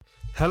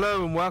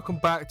Hello and welcome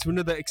back to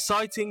another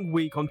exciting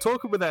week on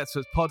Talking with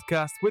Experts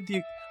podcast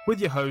with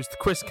your host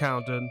Chris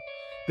Cowden.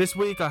 This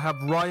week I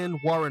have Ryan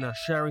Warrener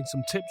sharing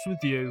some tips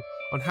with you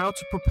on how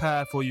to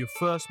prepare for your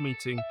first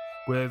meeting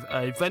with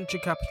a venture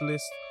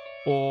capitalist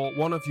or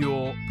one of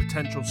your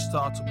potential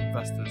startup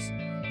investors.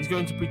 He's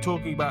going to be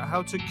talking about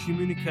how to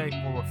communicate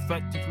more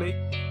effectively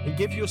and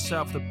give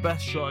yourself the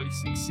best shot at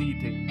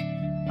succeeding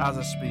as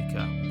a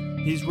speaker.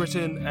 He's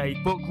written a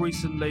book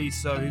recently,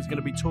 so he's going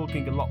to be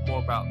talking a lot more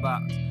about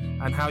that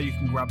and how you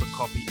can grab a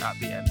copy at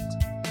the end.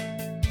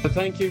 So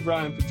thank you,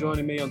 Ryan, for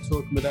joining me on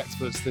Talking with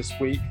Experts this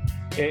week.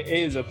 It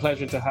is a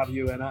pleasure to have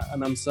you, and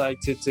I'm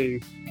excited to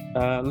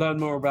learn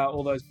more about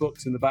all those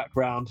books in the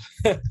background.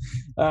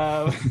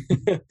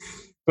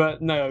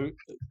 But no,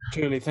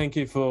 truly, thank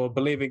you for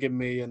believing in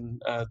me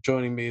and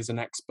joining me as an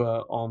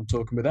expert on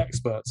Talking with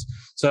Experts.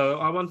 So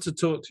I want to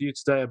talk to you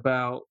today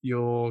about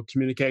your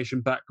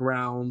communication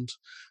background.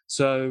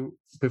 So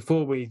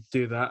before we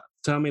do that,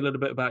 tell me a little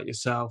bit about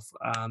yourself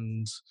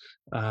and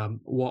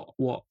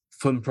what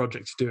fun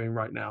projects you're doing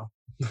right now.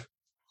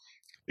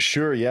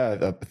 Sure,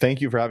 yeah. Thank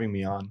you for having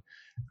me on.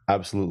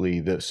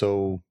 Absolutely.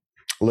 So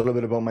a little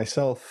bit about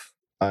myself.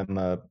 I'm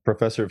a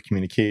professor of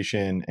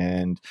communication,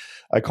 and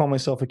I call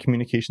myself a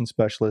communication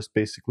specialist.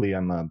 Basically,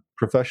 I'm a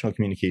professional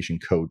communication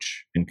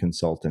coach and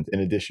consultant,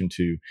 in addition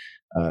to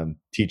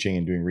teaching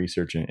and doing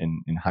research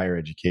in higher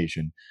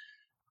education.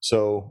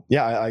 So,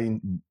 yeah,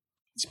 I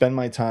spend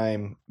my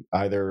time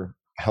either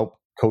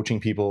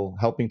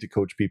helping to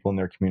coach people in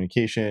their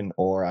communication,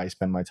 or I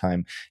spend my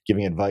time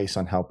giving advice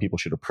on how people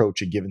should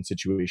approach a given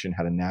situation,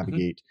 how to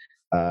navigate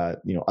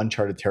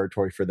uncharted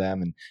territory for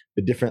them, and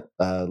the different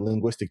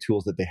linguistic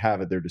tools that they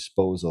have at their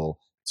disposal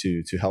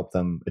to help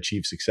them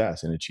achieve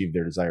success and achieve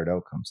their desired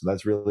outcome. So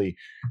that's really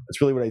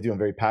what I do. I'm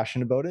very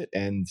passionate about it,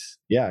 and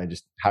yeah, I'm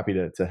just happy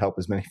to help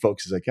as many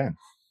folks as I can.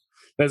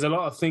 There's a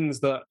lot of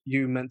things that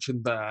you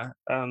mentioned there,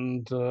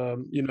 and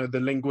the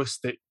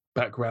linguistic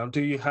background.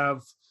 Do you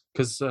have?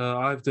 Because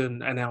I've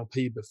done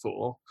NLP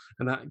before,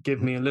 and that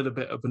gave me a little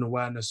bit of an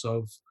awareness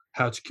of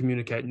how to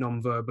communicate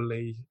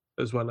non-verbally,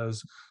 as well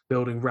as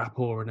building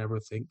rapport and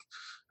everything.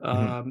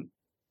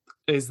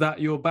 Is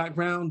that your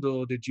background,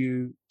 or did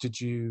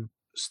you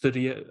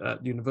study it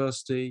at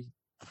university?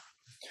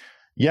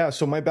 Yeah,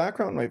 so my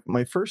background,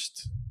 my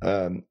first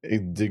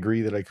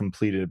degree that I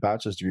completed, a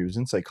bachelor's degree, was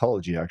in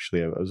psychology.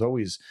 Actually, I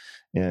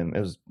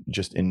was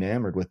just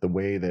enamored with the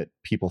way that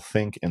people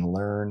think and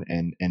learn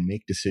and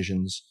make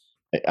decisions.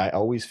 I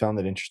always found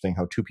that interesting,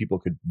 how two people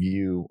could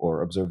view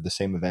or observe the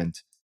same event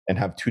and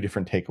have two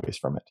different takeaways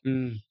from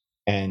it.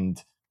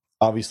 And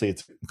obviously,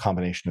 it's a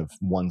combination of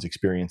one's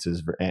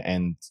experiences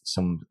and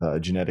some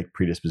genetic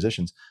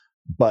predispositions.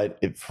 But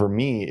for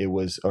me, it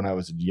was when I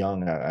was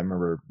young. I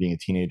remember being a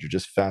teenager,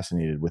 just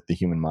fascinated with the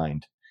human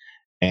mind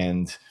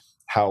and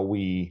how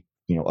we,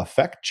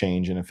 affect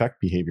change and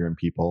affect behavior in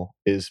people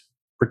is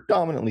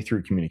predominantly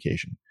through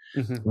communication,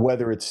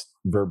 whether it's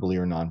verbally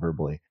or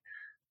non-verbally.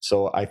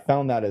 So I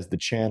found that as the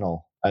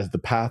channel, as the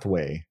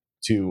pathway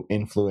to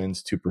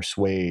influence, to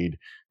persuade,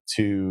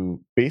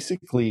 to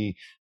basically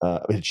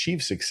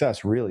achieve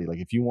success. Really, like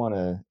if you want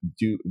to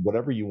do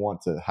whatever you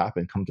want to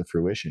happen, come to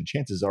fruition,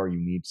 chances are you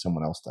need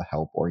someone else to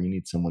help, or you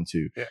need someone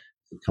to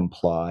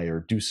comply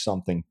or do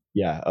something,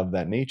 of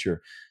that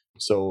nature.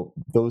 So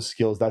those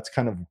skills, that's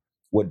kind of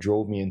what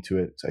drove me into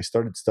it. So I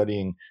started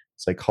studying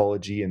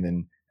psychology, and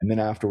then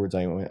afterwards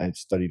I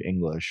studied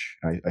English.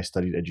 I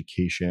studied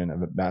education. I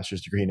have a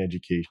master's degree in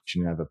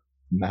education. I have a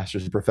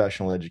master's in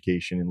professional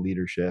education and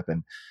leadership,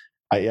 and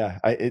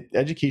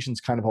education's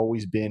kind of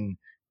always been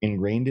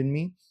ingrained in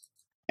me,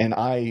 and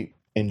I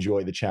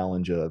enjoy the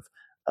challenge of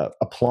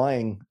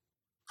applying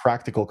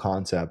practical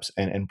concepts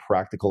and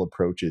practical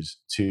approaches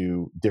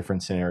to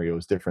different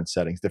scenarios, different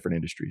settings, different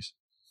industries.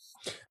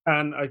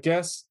 And I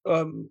guess,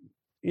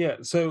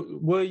 so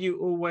were you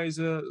always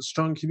a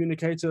strong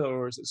communicator,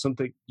 or is it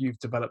something you've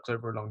developed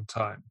over a long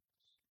time?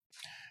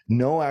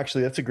 No,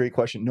 actually, that's a great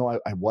question. No,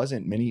 I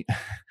wasn't. I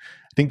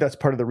think that's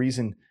part of the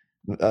reason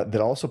that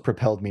also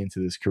propelled me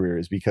into this career,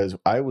 is because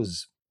I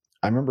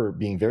remember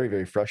being very,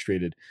 very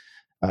frustrated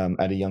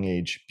at a young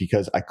age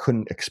because I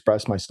couldn't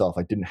express myself.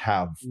 I didn't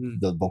have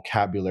the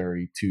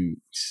vocabulary to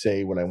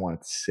say what I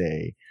wanted to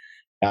say.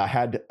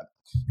 I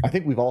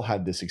think we've all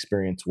had this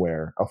experience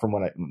where, from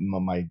what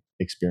my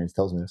experience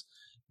tells me,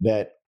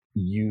 that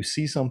you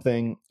see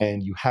something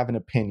and you have an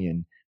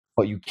opinion,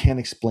 but you can't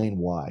explain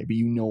why, but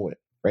you know it,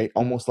 right?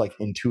 Almost like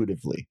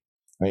intuitively.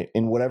 Right?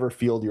 In whatever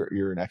field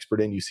you're an expert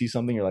in, you see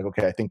something, you're like,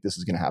 okay, I think this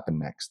is going to happen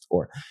next.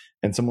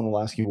 And someone will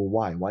ask you, well,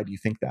 why? Why do you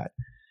think that?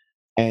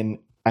 And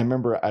I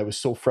remember I was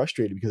so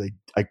frustrated because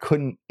I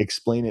couldn't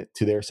explain it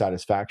to their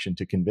satisfaction,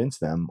 to convince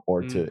them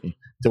or to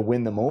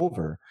win them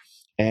over.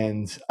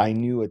 And I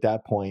knew at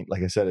that point,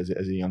 like I said, as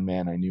a young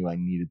man, I knew I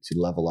needed to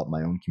level up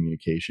my own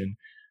communication.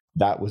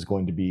 That was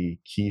going to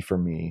be key for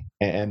me,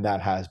 and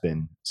that's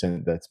been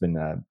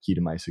key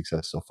to my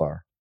success so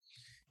far.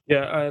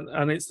 Yeah,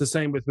 and it's the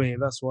same with me.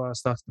 That's why I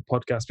started the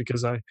podcast,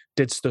 because I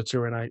did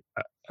stutter, and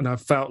I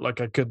felt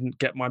like I couldn't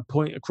get my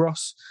point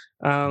across.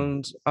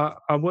 And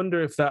I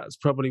wonder if that's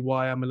probably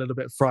why I'm a little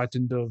bit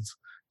frightened of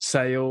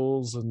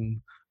sales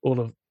and all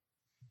of.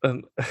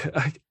 And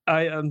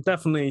I am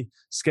definitely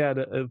scared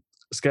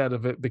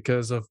of it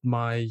because of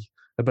my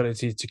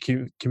ability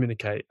to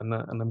communicate, and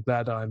I'm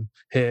glad I'm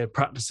here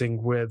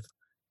practicing with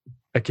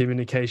a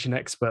communication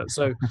expert.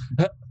 So,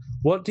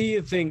 what do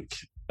you think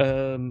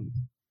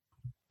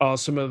are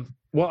some of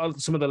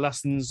the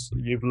lessons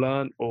you've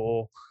learned,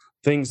 or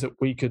things that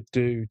we could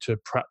do to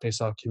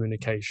practice our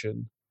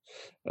communication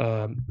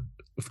um,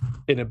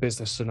 in a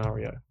business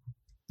scenario?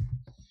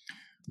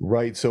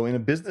 Right. So in a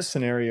business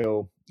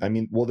scenario, I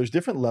mean, well, there's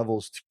different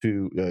levels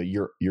to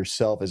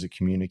yourself as a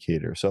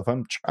communicator. So if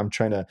I'm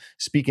trying to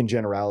speak in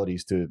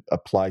generalities to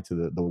apply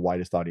to the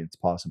widest audience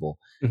possible,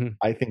 Hmm.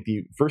 I think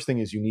the first thing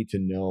is you need to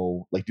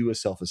know, like, do a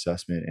self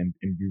assessment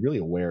and be really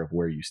aware of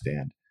where you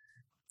stand.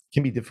 It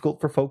can be difficult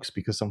for folks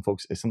because some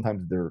folks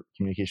sometimes their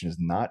communication is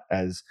not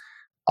as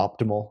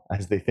optimal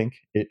as they think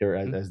it, or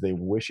as they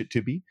wish it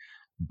to be.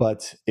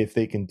 But if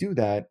they can do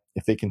that,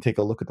 if they can take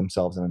a look at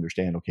themselves and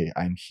understand, okay,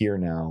 I'm here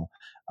now,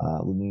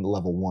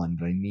 level 1,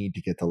 but I need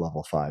to get to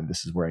level 5.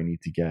 This is where I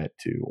need to get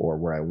to, or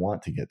where I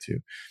want to get to.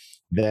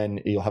 Then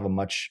you'll have a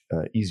much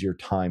easier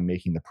time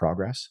making the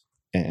progress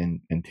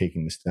and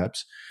taking the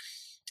steps.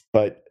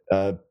 But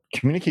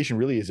communication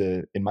really is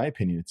in my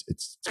opinion,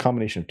 it's a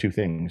combination of two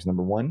things.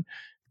 Number one,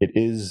 it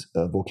is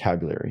a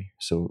vocabulary.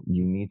 So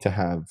you need to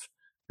have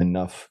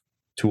enough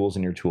tools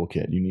in your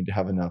toolkit. You need to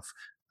have enough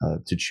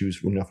to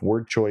choose enough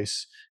word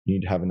choice. You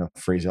need to have enough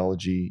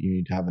phraseology. You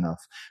need to have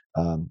enough,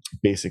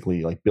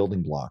 basically, like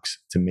building blocks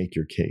to make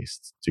your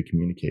case, to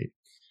communicate.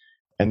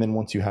 And then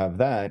once you have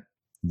that,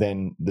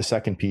 then the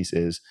second piece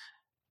is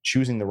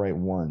choosing the right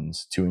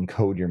ones to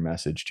encode your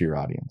message to your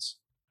audience.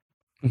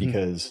 Hmm.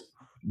 Because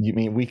you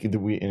mean we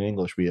in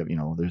English we have,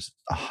 there's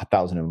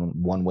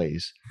 1,001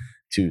 ways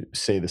to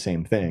say the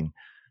same thing,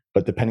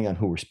 but depending on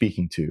who we're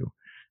speaking to,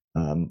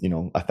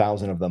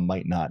 1,000 of them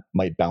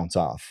might bounce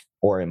off,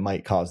 or it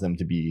might cause them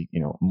to be,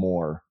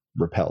 more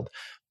repelled.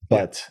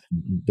 But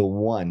the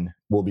one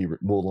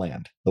will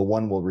land. The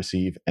one will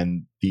receive,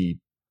 and the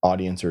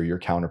audience or your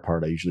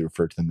counterpart, I usually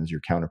refer to them as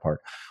your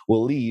counterpart,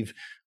 will leave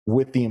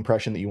with the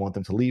impression that you want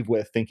them to leave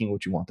with, thinking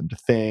what you want them to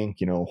think,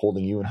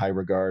 holding you in high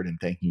regard and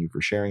thanking you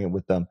for sharing it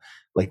with them.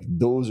 Like,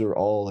 those are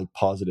all like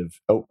positive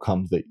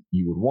outcomes that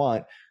you would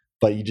want,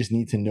 but you just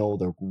need to know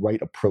the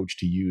right approach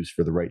to use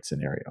for the right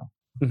scenario.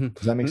 Hmm.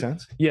 Does that make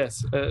sense?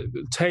 Yes,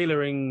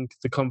 tailoring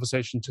the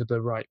conversation to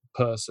the right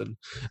person.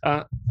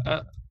 Uh,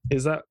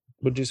 is that?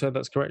 Would you say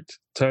that's correct?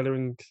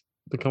 Tailoring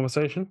the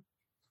conversation.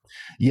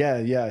 Yeah,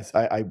 yes,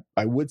 I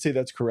would say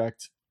that's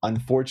correct.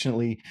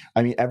 Unfortunately,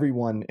 I mean,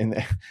 everyone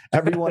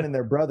everyone and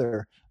their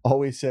brother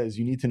always says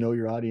you need to know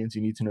your audience.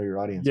 You need to know your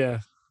audience. Yeah.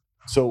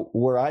 So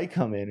where I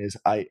come in is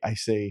I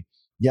say,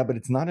 yeah, but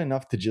it's not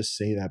enough to just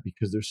say that,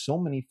 because there's so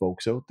many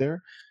folks out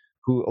there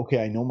who,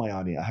 okay, I know my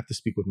audience. I have to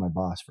speak with my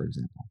boss, for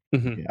example.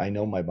 Hmm. Okay, I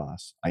know my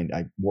boss.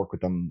 I work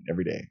with them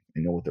every day. I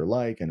know what they're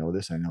like. I know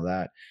this. I know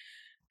that.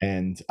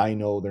 And I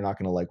know they're not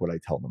going to like what I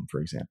tell them, for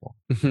example.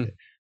 Hmm. Okay.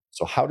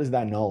 So how does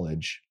that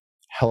knowledge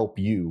help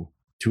you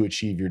to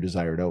achieve your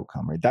desired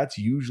outcome, right? That's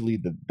usually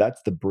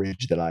that's the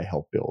bridge that I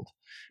help build,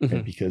 right?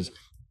 Hmm. Because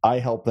I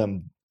help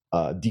them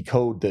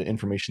decode the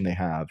information they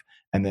have,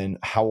 and then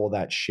how will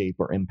that shape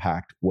or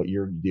impact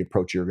the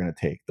approach you're going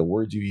to take, the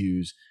words you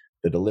use,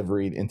 the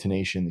delivery, the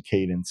intonation, the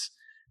cadence,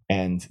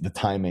 and the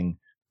timing,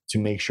 to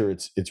make sure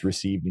it's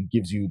received and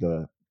gives you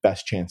the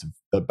best chance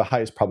of the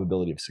highest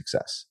probability of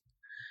success.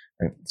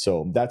 Right?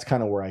 So that's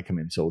kind of where I come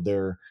in. So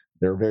they're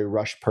a very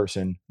rushed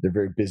person. They're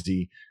very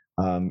busy.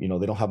 They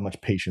don't have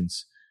much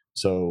patience.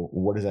 So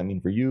what does that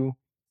mean for you?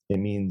 It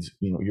means,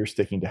 you're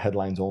sticking to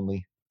headlines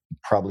only. You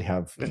probably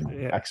have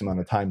X amount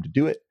of time to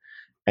do it.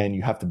 And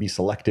you have to be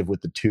selective with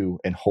the two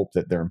and hope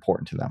that they're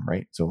important to them,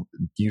 right? So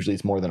usually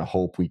it's more than a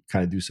hope. We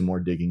kind of do some more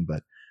digging,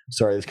 but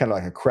sorry, it's kind of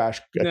like a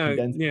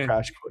condensed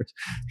crash course.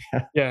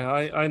 Yeah,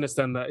 I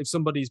understand that. If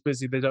somebody's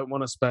busy, they don't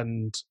want to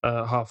spend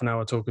half an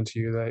hour talking to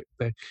you.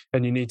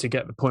 And you need to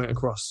get the point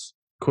across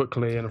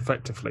quickly and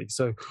effectively.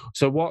 So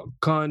what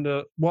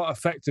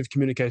effective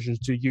communications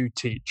do you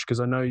teach?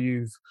 Because I know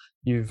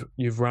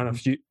you've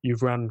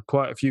ran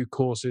quite a few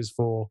courses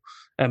for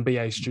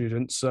MBA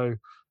students. So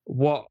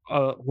what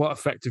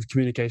effective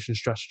communication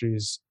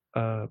strategies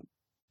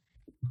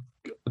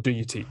do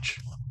you teach?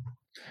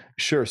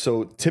 Sure.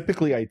 So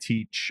typically I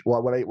teach,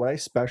 well, what I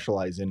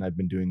specialize in, I've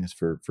been doing this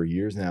for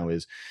years now,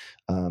 is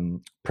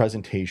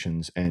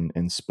presentations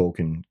and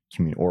spoken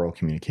oral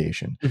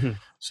communication. Mm-hmm.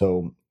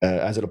 So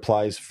as it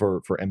applies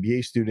for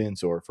MBA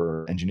students or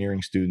for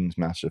engineering students,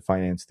 Master of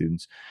Finance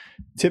students,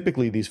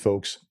 typically these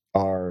folks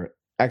are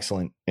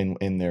excellent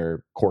in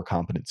their core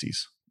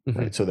competencies, Mm-hmm.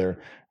 right? So they're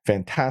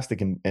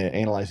fantastic in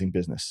analyzing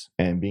business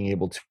and being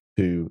able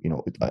to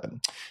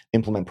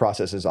implement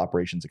processes,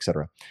 operations,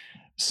 etc.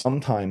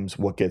 sometimes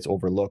what gets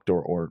overlooked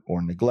or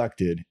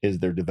neglected is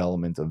their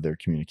development of their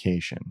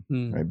communication,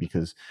 right?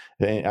 Because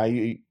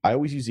I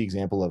always use the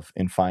example of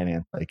in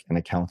finance, like an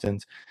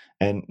accountant,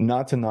 and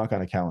not to knock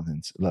on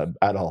accountants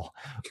at all,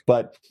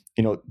 but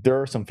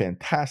there are some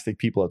fantastic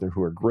people out there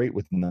who are great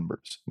with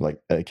numbers, like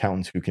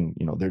accountants who can,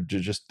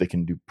 they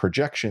can do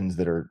projections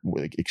that are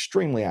like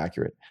extremely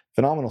accurate,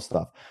 phenomenal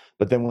stuff.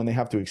 But then when they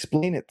have to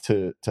explain it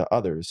to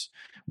others,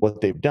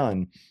 what they've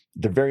done,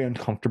 they're very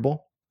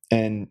uncomfortable,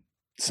 and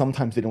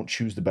sometimes they don't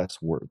choose the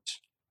best words.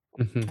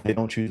 They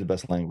don't choose the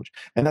best language.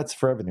 And that's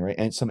for everything, right?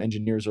 And some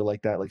engineers are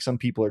like that. Like some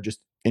people are just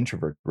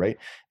introverted, right?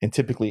 And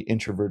typically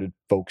introverted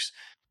folks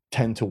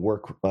tend to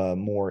work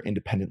more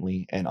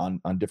independently and on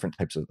different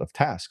types of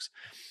tasks.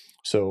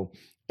 So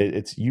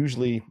it's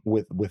usually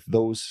with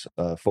those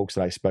folks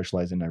that I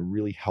specialize in, I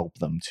really help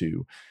them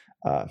to,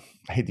 I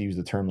hate to use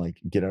the term like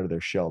get out of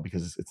their shell,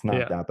 because it's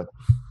not that, but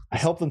I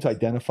help them to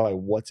identify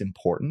what's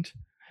important.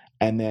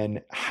 And then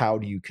how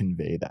do you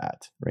convey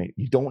that, right?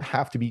 You don't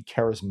have to be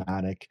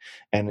charismatic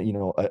and,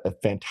 a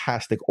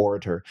fantastic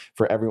orator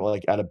for everyone,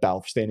 like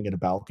standing at a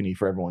balcony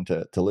for everyone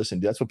to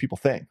listen to. That's what people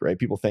think, right?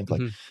 People think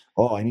like,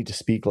 oh, I need to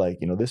speak like,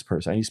 this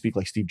person. I need to speak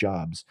like Steve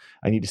Jobs.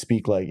 I need to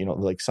speak like,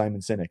 like Simon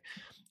Sinek.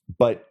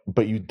 But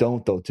you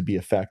don't, though, to be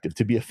effective.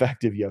 To be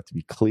effective, you have to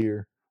be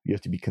clear. You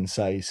have to be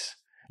concise.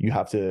 You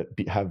have to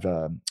have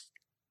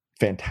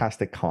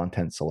fantastic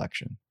content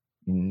selection.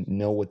 You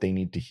know what they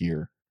need to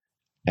hear,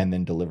 and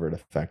then deliver it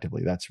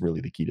effectively. That's really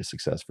the key to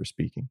success for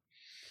speaking.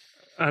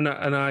 And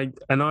I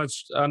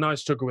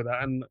struggle with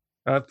that, and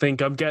I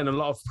think I'm getting a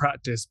lot of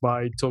practice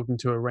by talking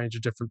to a range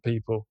of different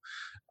people.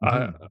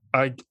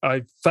 I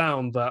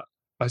found that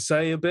I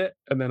say a bit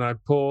and then I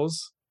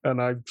pause and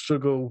I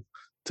struggle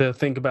to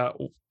think about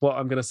what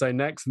I'm going to say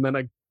next, and then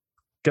I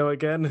go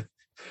again.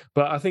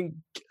 But I think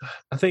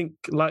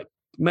like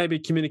maybe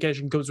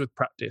communication comes with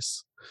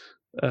practice,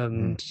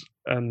 and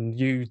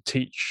you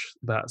teach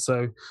that.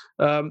 So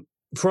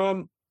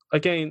from,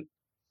 again,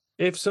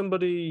 if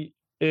somebody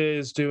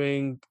is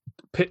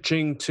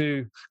pitching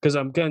to, because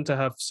I'm going to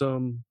have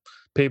some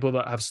people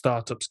that have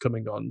startups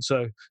coming on,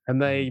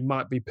 and they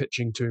might be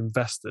pitching to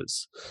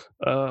investors,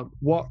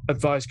 what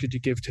advice could you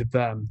give to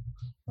them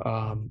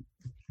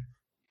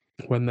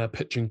when they're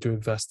pitching to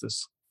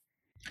investors?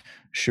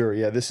 Sure.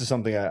 Yeah, this is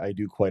something I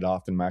do quite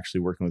often. I'm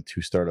actually working with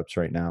 2 startups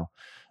right now.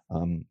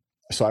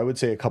 So I would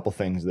say a couple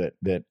things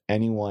that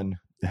anyone,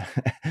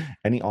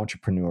 any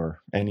entrepreneur,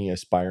 any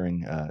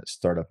aspiring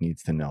startup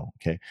needs to know.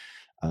 Okay,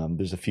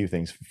 there's a few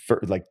things.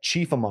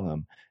 Chief among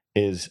them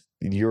is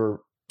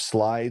your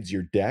slides,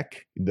 your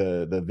deck,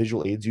 the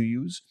visual aids you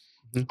use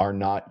are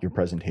not your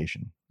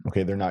presentation.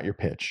 Okay, they're not your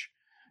pitch.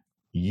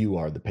 You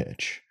are the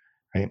pitch,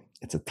 right?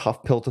 It's a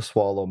tough pill to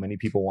swallow. Many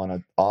people want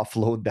to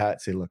offload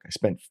that. Say, look, I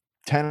spent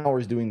 10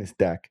 hours doing this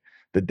deck.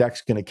 The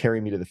deck's going to carry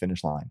me to the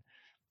finish line.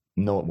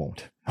 No, it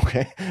won't.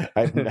 Okay.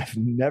 I've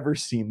never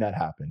seen that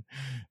happen.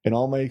 In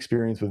all my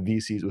experience with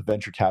VCs, with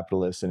venture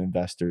capitalists and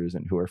investors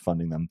and who are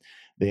funding them,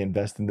 they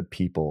invest in the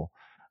people,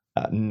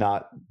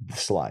 not the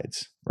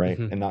slides, right?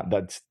 And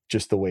that's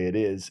just the way it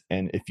is.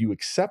 And if you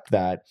accept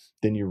that,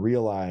 then you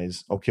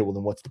realize, okay, well,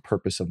 then what's the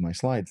purpose of my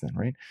slides then,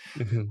 right?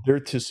 They're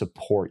to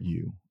support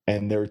you,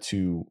 and they're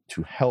to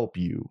help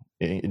you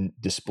in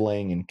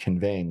displaying and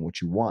conveying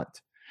what you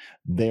want.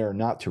 They are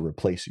not to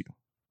replace you,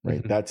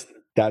 right?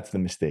 That's the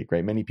mistake,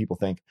 right? Many people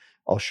think,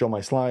 I'll show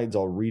my slides,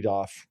 I'll read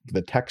off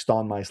the text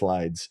on my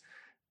slides,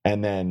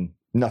 and then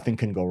nothing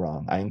can go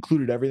wrong. I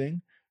included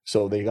everything,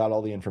 so they got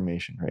all the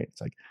information, right?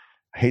 It's like,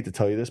 I hate to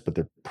tell you this, but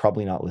they're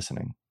probably not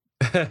listening.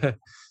 It's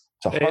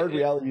a hard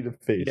reality to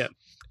face. Yeah,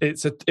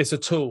 it's a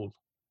tool.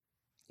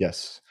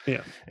 Yes.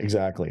 Yeah.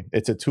 Exactly.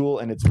 It's a tool,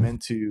 and it's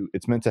meant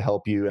to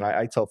help you. And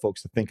I tell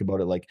folks to think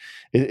about it like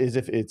as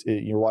if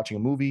you're watching a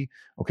movie.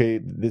 Okay,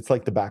 it's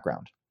like the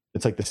background.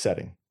 It's like the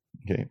setting.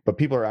 Okay, but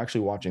people are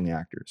actually watching the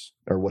actors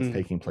or what's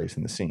taking place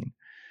in the scene.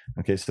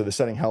 Okay, so the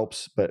setting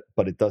helps, but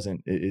it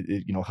doesn't.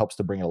 It helps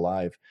to bring it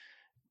alive,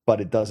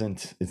 but it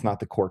doesn't. It's not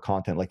the core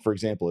content. Like, for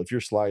example, if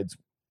your slides,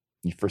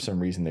 for some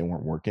reason they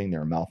weren't working,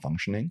 they're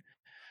malfunctioning,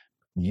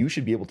 you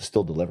should be able to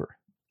still deliver,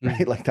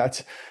 right? Like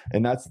that's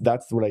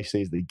what I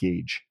say is the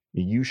gauge.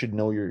 You should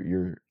know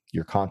your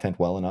content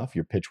well enough,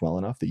 your pitch well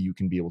enough that you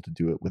can be able to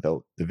do it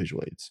without the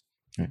visual aids.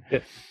 Right?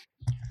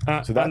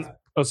 Yeah. So that's.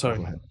 Sorry.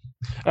 Go ahead.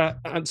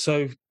 And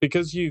so,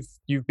 because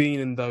you've been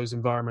in those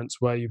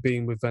environments where you've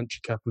been with venture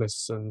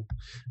capitalists and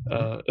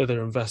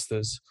other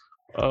investors,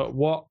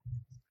 what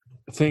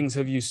things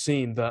have you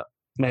seen that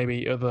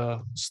maybe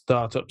other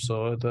startups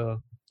or other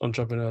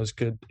entrepreneurs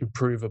could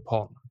improve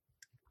upon?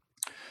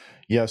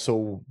 Yeah,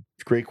 so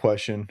great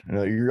question.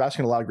 You're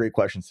asking a lot of great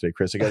questions today,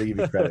 Chris. I got to give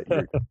you credit.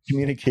 Your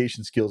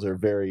communication skills are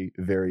very,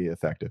 very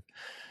effective.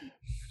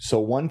 So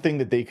one thing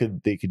that they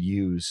could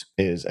use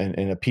is,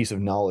 and a piece of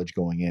knowledge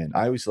going in.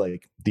 I always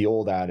like the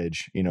old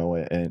adage,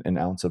 an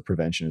ounce of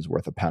prevention is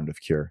worth a pound of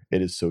cure.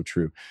 It is so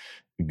true.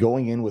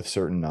 Going in with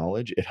certain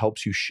knowledge, it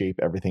helps you shape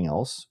everything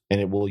else,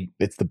 and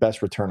it's the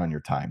best return on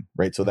your time,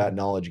 right? So that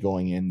knowledge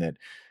going in, that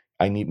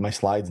my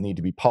slides need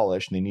to be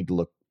polished and they need to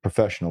look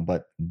professional,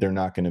 but they're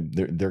not going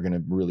to, they're going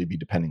to really be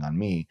depending on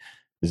me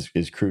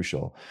is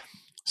crucial.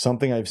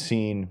 Something I've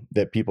seen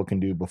that people can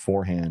do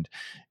beforehand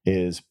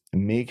is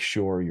make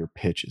sure your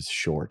pitch is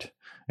short.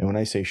 And when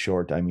I say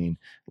short, I mean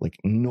like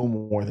no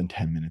more than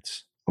 10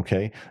 minutes.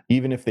 Okay.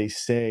 Even if they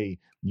say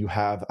you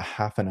have a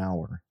half an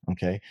hour,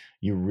 okay,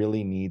 you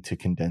really need to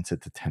condense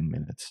it to 10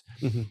 minutes.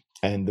 Mm-hmm.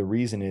 And the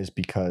reason is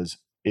because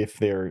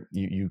if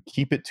you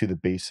keep it to the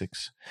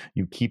basics,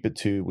 you keep it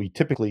to,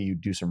 you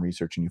do some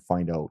research and you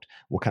find out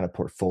what kind of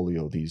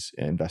portfolio these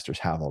investors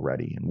have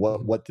already and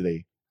what do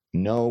they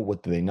know,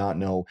 what do they not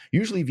know.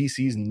 Usually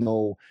VCs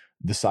know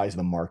the size of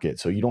the market.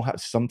 So you don't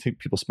have, some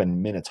people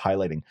spend minutes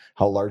highlighting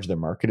how large their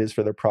market is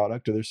for their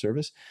product or their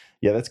service.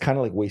 Yeah, that's kind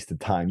of like wasted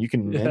time. You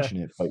can mention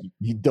it, but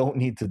you don't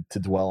need to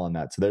dwell on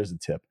that. So there's a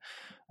tip.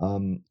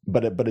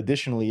 But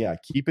additionally, yeah,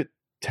 keep it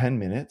 10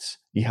 minutes.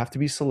 You have to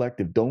be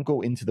selective. Don't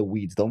go into the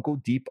weeds. Don't go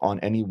deep on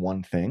any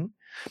one thing.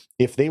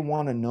 If they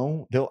want to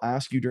know, they'll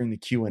ask you during the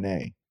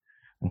Q&A.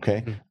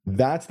 Okay. Mm-hmm.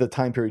 That's the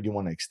time period you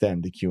want to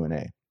extend the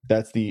Q&A.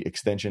 That's the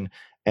extension.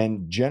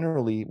 And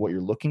generally what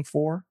you're looking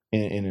for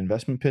in an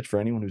investment pitch, for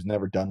anyone who's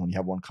never done, when you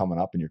have one coming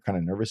up and you're kind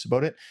of nervous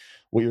about it,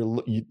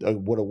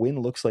 what a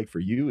win looks like for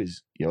you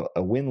is,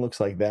 a win looks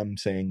like them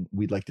saying,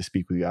 we'd like to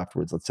speak with you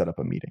afterwards. Let's set up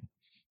a meeting.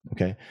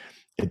 Okay.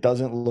 It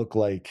doesn't look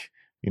like,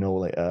 we're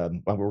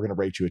going to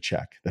write you a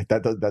check. Like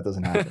that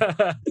doesn't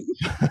happen.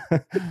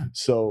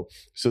 So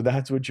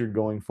that's what you're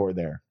going for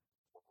there.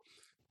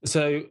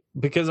 So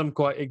because I'm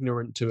quite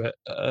ignorant to it,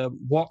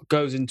 what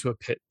goes into a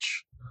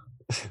pitch?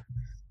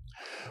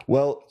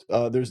 Well,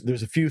 there's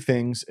a few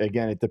things.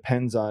 Again, it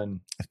depends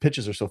on,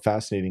 pitches are so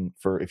fascinating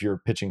for if you're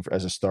pitching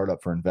as a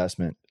startup for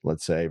investment,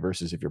 let's say,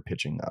 versus if you're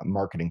pitching a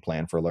marketing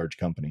plan for a large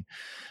company.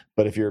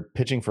 But if you're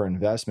pitching for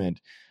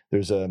investment,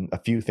 there's a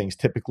few things.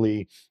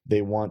 Typically,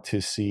 they want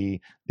to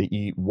see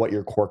what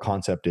your core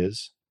concept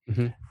is.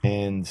 Mm-hmm.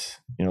 And,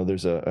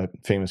 there's a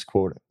famous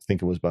quote, I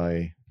think it was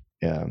by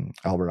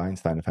Albert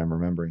Einstein, if I'm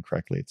remembering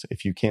correctly. It's,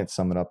 if you can't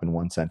sum it up in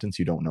one sentence,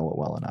 you don't know it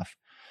well enough.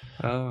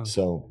 Oh.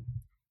 So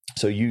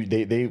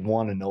they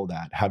want to know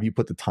that. Have you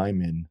put the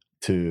time in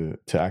to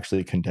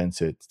actually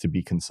condense it, to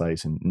be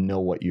concise and know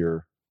what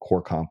your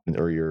core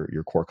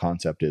your core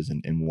concept is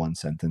in one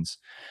sentence?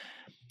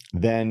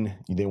 Then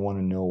they want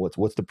to know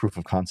what's the proof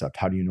of concept?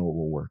 How do you know it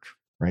will work?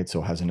 Right.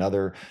 So has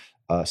another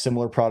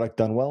similar product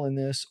done well in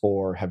this,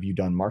 or have you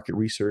done market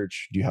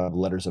research? Do you have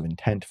letters of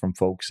intent from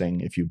folks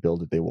saying if you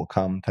build it, they will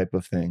come, type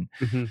of thing?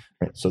 Mm-hmm.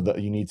 Right. So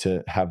that you need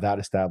to have that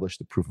established,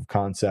 the proof of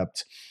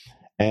concept.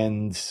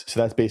 And so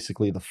that's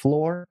basically the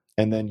floor.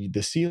 And then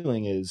the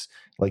ceiling is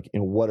like,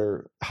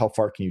 how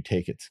far can you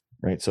take it?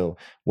 Right. So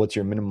what's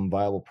your minimum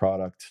viable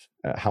product?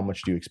 How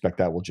much do you expect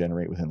that will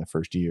generate within the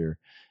first year?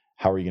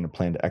 How are you going to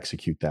plan to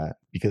execute that?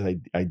 Because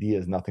idea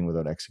is nothing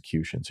without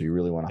execution. So you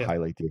really want to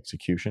highlight the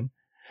execution.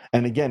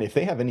 And again, if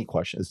they have any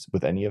questions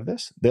with any of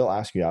this, they'll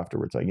ask you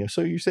afterwards. Like,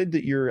 so you said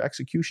that your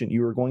execution,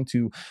 you were going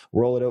to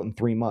roll it out in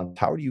 3 months.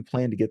 How do you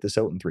plan to get this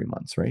out in 3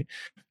 months? Right.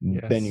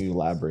 Yes. Then you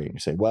elaborate and you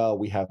say, well,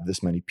 we have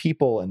this many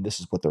people and this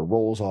is what their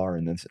roles are.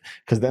 And then,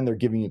 because then they're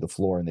giving you the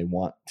floor and they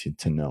want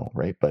to know.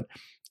 Right. But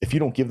if you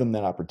don't give them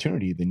that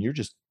opportunity, then you're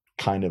just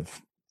kind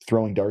of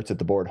throwing darts at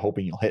the board,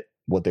 hoping you'll hit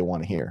what they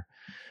want to hear.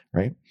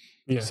 Right.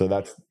 Yeah. So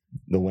that's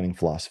the winning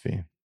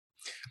philosophy.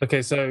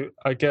 Okay, so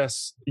I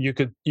guess you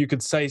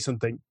could say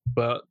something,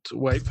 but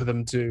wait for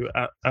them to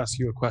ask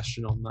you a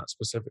question on that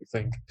specific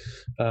thing.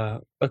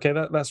 Okay,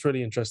 that's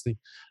really interesting.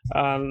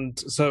 And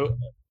so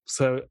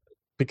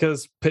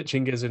because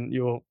pitching isn't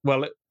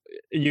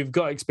you've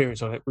got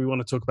experience on it. We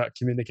want to talk about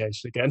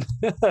communication again.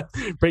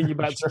 Bring you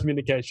back to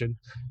communication.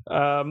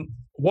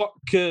 What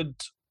could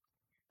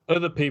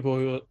other people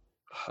who are,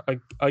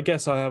 I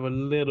guess I have a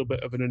little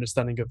bit of an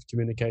understanding of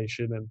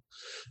communication, and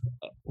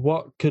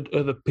what could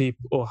other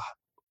people, or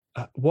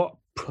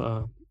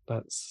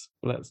let's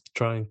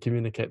try and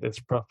communicate this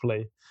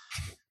properly.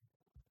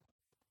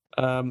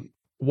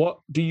 What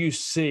do you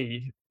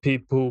see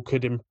people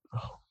could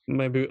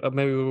maybe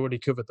we already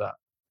covered that.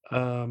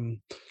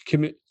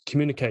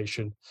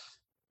 Communication.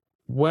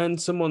 When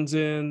someone's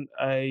in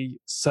a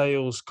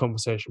sales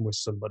conversation with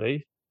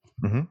somebody.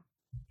 Mm-hmm.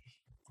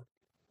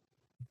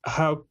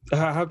 How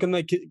can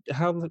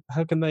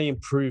they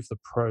improve the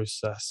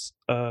process,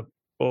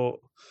 or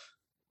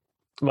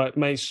like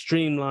may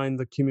streamline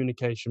the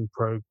communication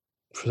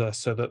process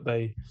so that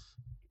they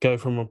go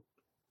from a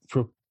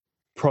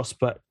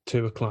prospect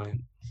to a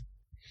client?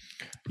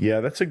 Yeah,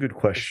 that's a good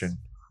question.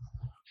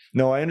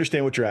 No, I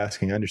understand what you're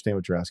asking.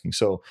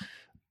 So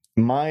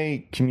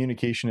my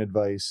communication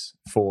advice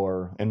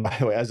and by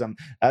the way,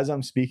 as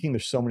I'm speaking,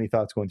 there's so many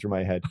thoughts going through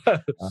my head.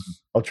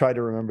 I'll try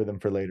to remember them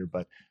for later,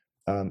 but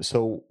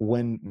so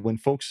when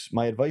folks,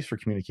 my advice for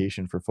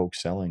communication for folks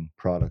selling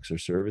products or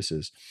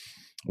services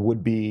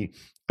would be,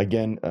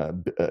 again,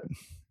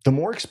 the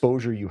more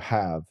exposure you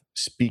have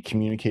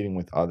communicating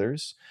with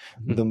others,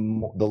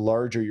 mm-hmm. the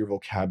larger your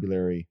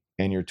vocabulary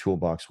and your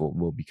toolbox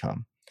will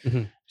become.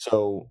 Mm-hmm.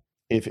 So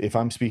if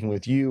I'm speaking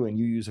with you and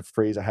you use a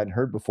phrase I hadn't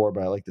heard before,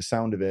 but I like the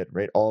sound of it,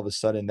 right? All of a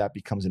sudden that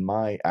becomes in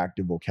my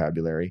active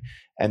vocabulary.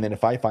 And then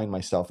if I find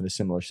myself in a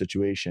similar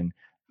situation,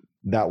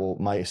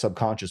 my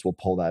subconscious will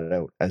pull that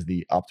out as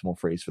the optimal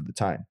phrase for the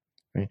time.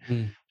 Right.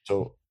 Mm.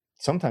 So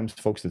sometimes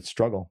folks that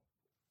struggle,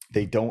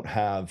 they don't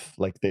have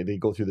like they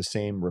go through the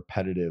same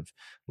repetitive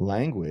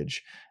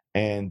language,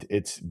 and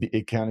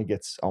it kind of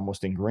gets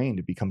almost ingrained.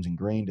 It becomes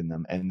ingrained in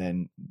them, and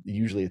then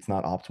usually it's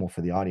not optimal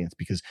for the audience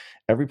because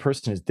every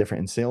person is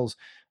different in sales.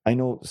 I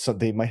know so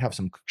they might have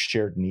some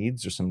shared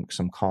needs or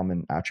some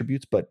common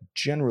attributes, but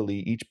generally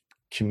each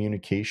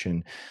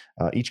communication,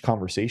 each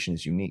conversation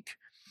is unique.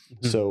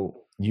 Mhm.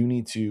 So you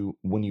need to,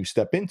 when you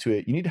step into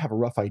it, you need to have a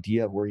rough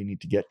idea of where you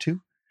need to get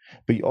to,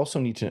 but you also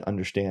need to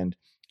understand,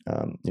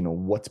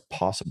 what's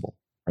possible,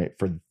 right,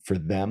 for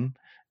them.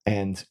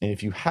 And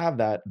if you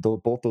have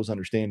both those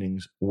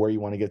understandings, where you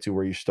want to get to,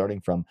 where you're starting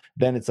from,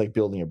 then it's like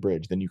building a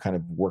bridge. Then you kind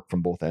of work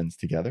from both ends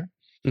together.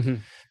 Mhm.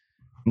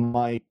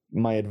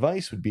 My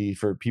advice would be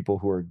for people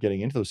who are getting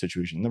into those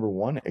situations. Number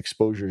one,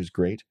 exposure is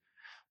great.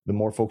 The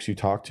more folks you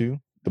talk to,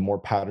 the more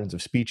patterns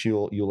of speech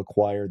you'll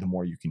acquire, the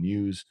more you can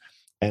use.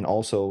 And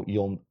also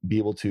you'll be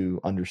able to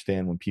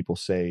understand when people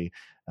say,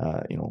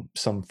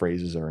 some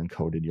phrases are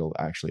encoded, you'll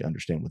actually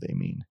understand what they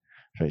mean.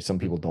 Right? Some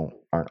people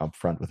aren't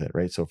upfront with it,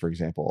 right? So for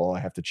example, I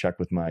have to check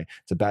with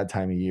it's a bad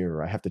time of year,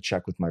 or I have to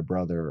check with my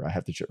brother, or I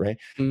have to check, right?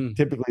 Mm.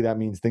 Typically that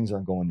means things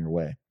aren't going your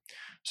way.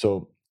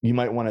 So you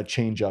might want to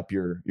change up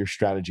your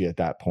strategy at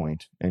that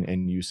point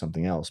and use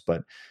something else.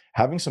 But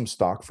having some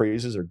stock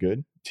phrases are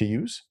good to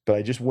use, but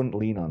I just wouldn't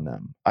lean on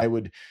them. I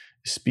would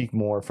speak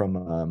more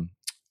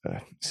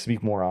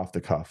speak more off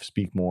the cuff,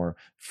 speak more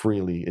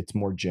freely. It's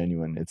more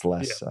genuine. It's Yeah.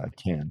 less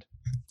canned.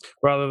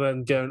 Rather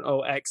than going,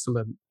 "Oh,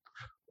 excellent,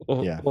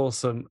 or Yeah.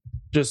 awesome,"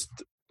 just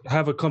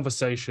have a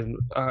conversation.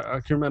 I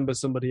can remember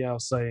somebody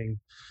else saying,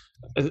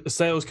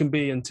 "Sales can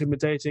be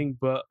intimidating,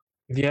 but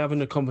if you're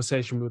having a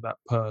conversation with that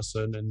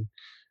person and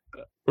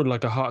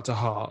like a heart to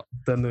heart,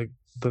 then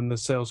the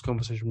sales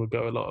conversation will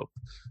go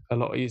a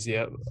lot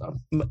easier."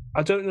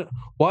 I don't know.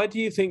 Why do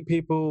you think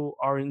people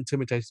are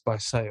intimidated by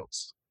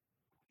sales?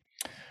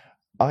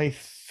 I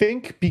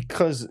think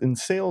because in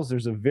sales,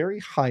 there's a very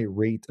high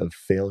rate of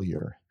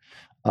failure.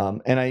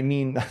 And I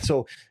mean,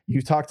 so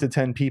you talk to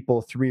 10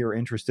 people, three are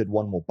interested,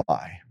 one will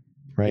buy,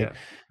 right? Yeah.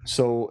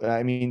 So,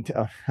 I mean,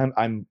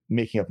 I'm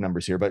making up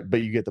numbers here, but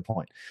you get the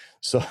point.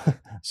 So,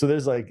 so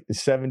there's like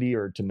 70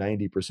 or to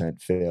 90%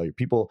 failure.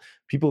 People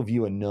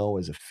view a no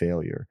as a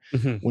failure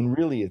Mhm. when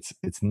really it's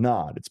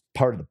not. It's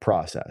part of the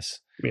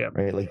process, Yeah.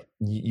 right? Like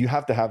you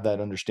have to have that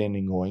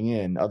understanding going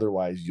in,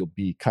 otherwise you'll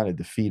be kind of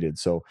defeated.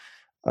 So,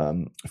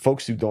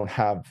 folks who don't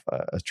have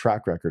a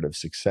track record of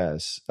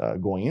success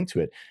going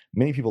into it,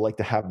 many people like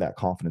to have that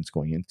confidence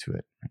going into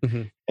it,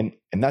 Mhm.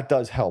 and that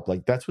does help.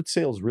 Like that's what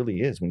sales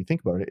really is. When you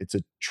think about it, it's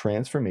a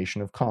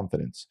transformation of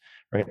confidence,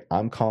 right?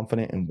 I'm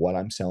confident in what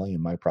I'm selling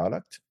in my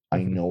product.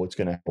 I Mhm. know it's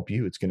going to help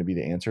you. It's going to be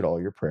the answer to all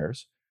your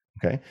prayers.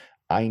 Okay,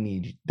 I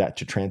need that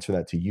to transfer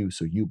that to you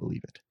so you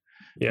believe it,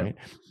 Yeah. right?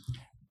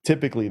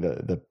 Typically,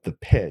 the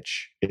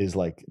pitch is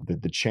like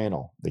the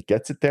channel that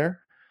gets it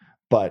there,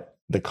 but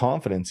the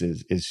confidence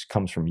is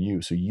comes from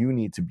you. So you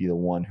need to be the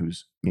one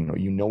who's,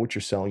 what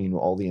you're selling, you know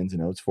all the ins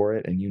and outs for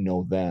it, and you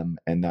know them,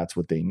 and that's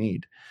what they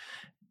need.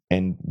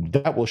 And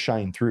that will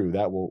shine through.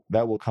 That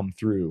will come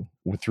through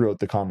throughout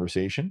the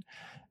conversation.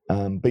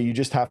 But you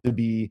just have to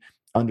be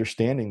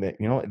understanding that,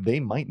 they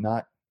might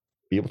not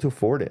be able to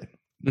afford it.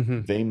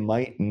 Mhm. They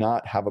might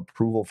not have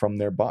approval from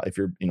their boss. If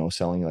you're,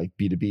 selling like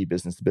B2B,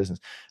 business to business,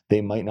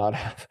 they might not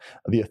have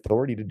the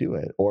authority to do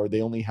it, or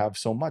they only have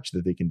so much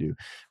that they can do,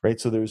 right?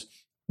 So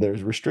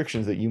there's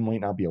restrictions that you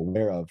might not be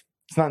aware of.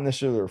 It's not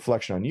necessarily a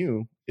reflection on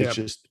you. It's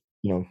Yeah. just,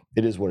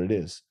 it is what it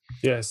is.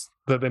 Yes,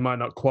 that they might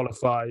not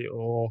qualify,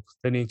 or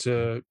they need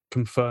to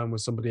confirm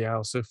with somebody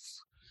else if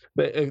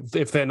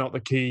they're not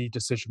the key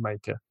decision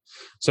maker.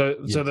 So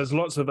Yes. there's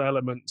lots of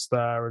elements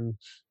there, and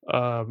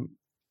um,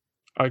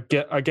 I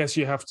guess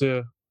you have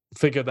to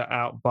figure that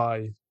out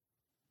by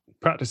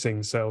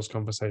practicing sales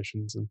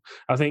conversations. And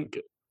I think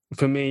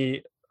for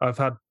me, I've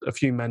had a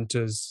few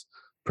mentors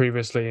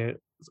previously,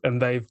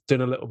 and they've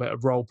done a little bit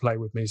of role play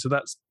with me, so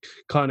that's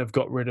kind of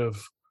got rid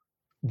of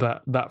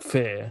that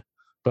fear.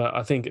 But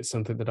I think it's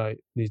something that I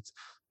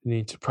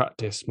need to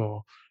practice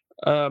more.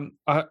 I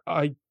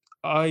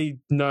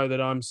know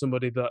that I'm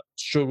somebody that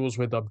struggles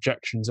with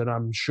objections, and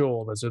I'm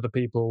sure there's other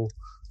people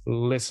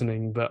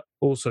listening that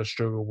also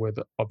struggle with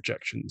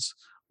objections.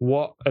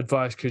 What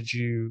advice could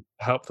you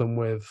help them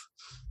with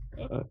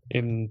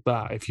in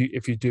that, if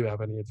you do have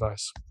any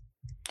advice?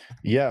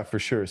 Yeah, for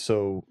sure.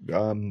 So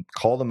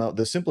call them out.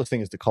 The simplest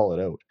thing is to call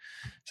it out.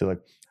 So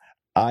like,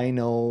 I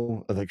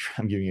know, like,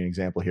 I'm giving you an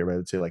example here, but I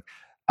would say like,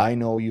 I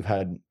know you've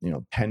had,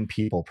 10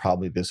 people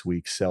probably this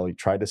week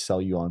try to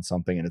sell you on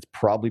something, and it's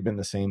probably been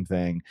the same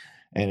thing,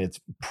 and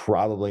it's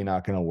probably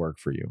not going to work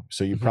for you.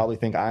 So you Mhm. probably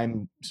think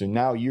so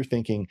now you're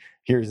thinking,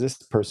 here's this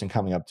person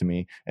coming up to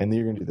me, and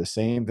you're going to do the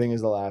same thing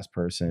as the last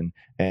person.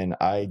 And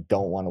I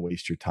don't want to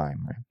waste your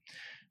time, right?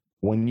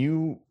 When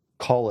you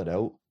call it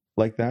out,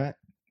 like that,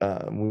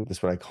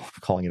 that's what I call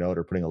calling it out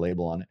or putting a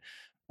label on it.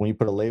 When you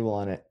put a label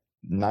on it,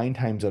 9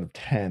 times out of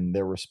 10,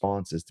 their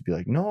response is to be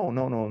like, no,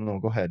 no, no, no,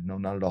 go ahead. No,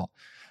 not at all.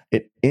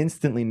 It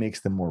instantly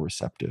makes them more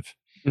receptive,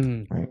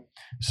 Mm. right?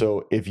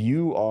 So if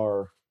you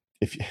are,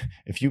 if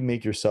if you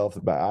make yourself,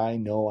 but I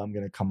know I'm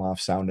going to come off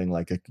sounding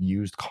like a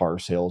used car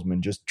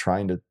salesman, just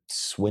trying to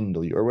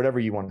swindle you or whatever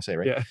you want to say,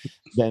 right? Yeah.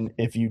 Then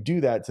if you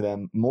do that to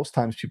them, most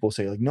times people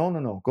say like, no, no,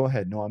 no, go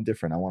ahead. No, I'm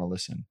different. I want to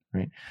listen,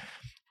 right?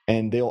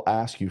 And they'll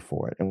ask you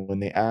for it. And when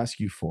they ask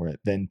you for it,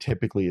 then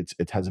typically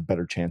it has a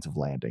better chance of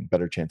landing,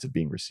 better chance of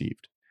being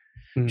received.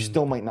 You Mm.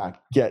 still might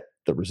not get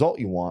the result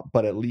you want,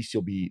 but at least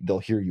they'll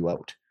hear you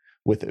out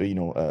with,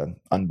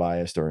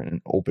 unbiased or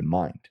an open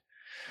mind.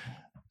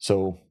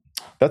 So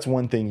that's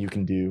one thing you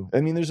can do.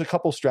 I mean, there's a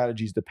couple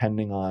strategies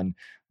depending on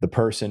the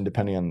person,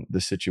 depending on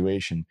the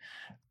situation.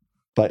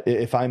 But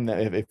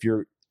if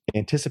you're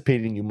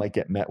anticipating you might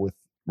get met with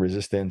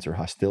resistance or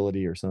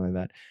hostility or something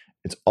like that,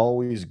 it's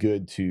always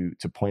good to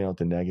point out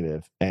the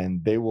negative,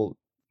 and they will,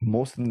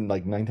 most of them,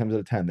 like 9 times out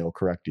of 10, they'll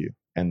correct you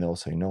and they'll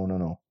say no, no,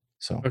 no.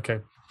 So Okay.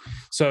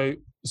 So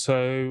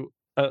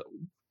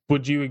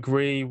would you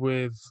agree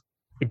with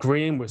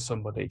agreeing with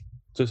somebody?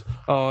 Just,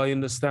 I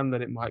understand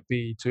that it might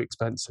be too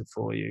expensive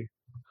for you,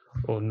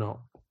 or not?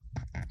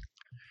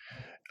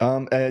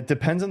 It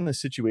depends on the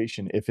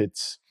situation. If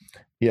it's,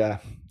 yeah,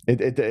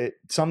 it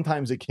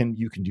sometimes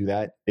you can do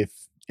that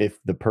if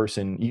the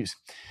person you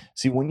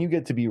see, when you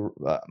get to be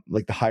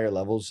like the higher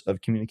levels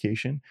of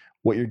communication,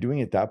 what you're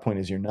doing at that point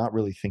is you're not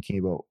really thinking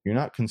about, you're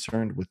not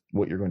concerned with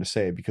what you're going to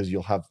say because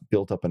you'll have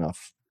built up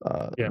enough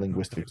Yeah.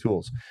 linguistic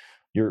tools.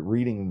 You're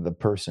reading the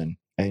person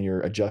and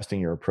you're adjusting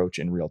your approach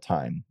in real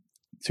time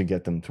to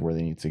get them to where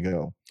they need to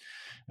go.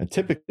 And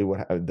typically,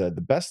 what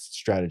the best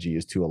strategy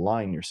is to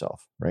align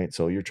yourself, right?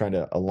 So you're trying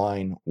to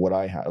align what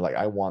I have. Like,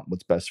 I want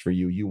what's best for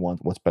you. You want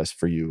what's best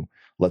for you.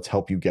 Let's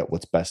help you get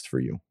what's best for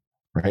you,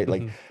 right?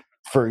 Like,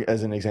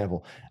 as an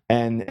example,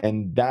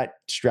 and that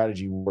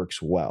strategy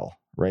works well,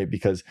 right?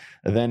 Because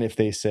then if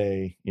they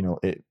say,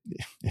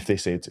 if they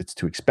say it's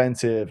too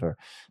expensive or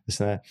this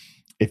and that,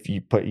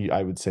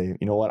 I would say,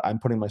 you know what, I'm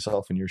putting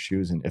myself in your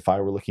shoes, and if I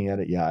were looking at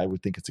it, yeah, I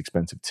would think it's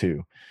expensive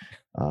too.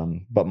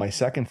 But my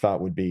second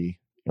thought would be,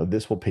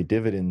 this will pay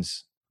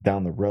dividends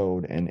down the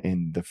road, and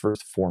in the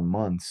first 4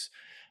 months,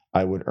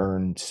 I would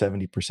earn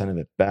 70% of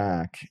it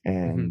back.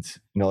 And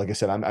like I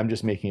said, I'm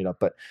just making it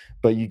up,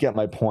 but you get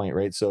my point,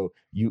 right? So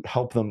you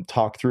help them,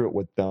 talk through it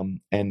with them,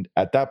 and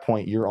at that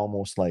point, you're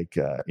almost like,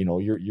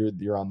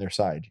 you're on their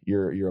side.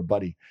 You're a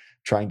buddy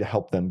trying to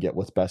help them get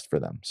what's best for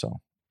them.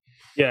 So.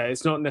 Yeah,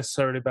 it's not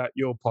necessarily about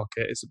your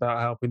pocket. It's about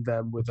helping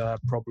them with their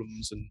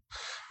problems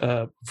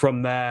and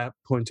from their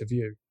point of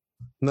view.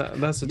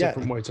 That's a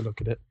different way to look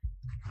at it.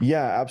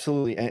 Yeah,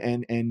 absolutely.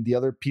 And the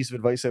other piece of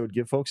advice I would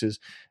give folks is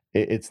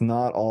it's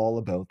not all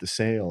about the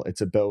sale.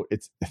 It's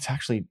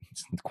actually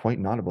quite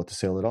not about the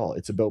sale at all.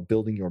 It's about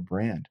building your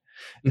brand.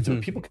 It's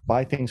about, people can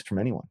buy things from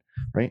anyone,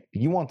 right?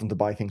 You want them to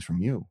buy things from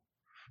you,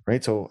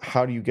 right? So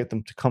how do you get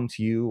them to come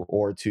to you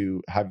or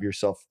to have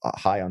yourself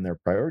high on their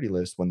priority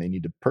list when they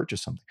need to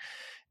purchase something?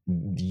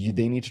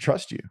 They need to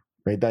trust you,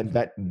 right?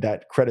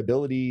 That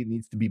credibility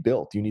needs to be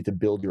built. You need to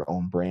build your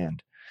own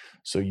brand.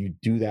 So you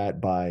do that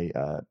by,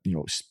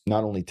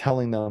 not only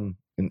telling them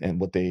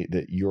and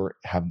that you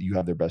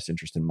have their best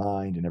interest in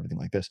mind and everything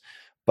like this,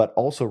 but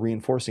also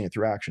reinforcing it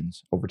through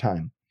actions over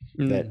time.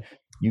 That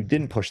you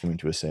didn't push them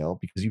into a sale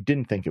because you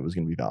didn't think it was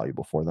going to be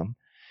valuable for them.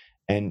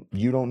 And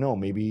you don't know,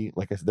 maybe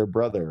like I said, their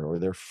brother or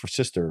their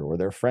sister or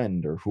their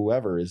friend or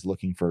whoever is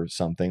looking for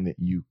something that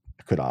you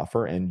could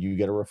offer, and you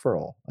get a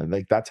referral. And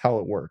like, that's how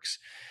it works.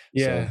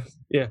 Yeah, So,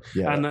 yeah.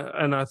 yeah.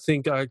 And I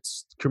think I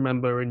can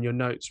remember in your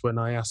notes when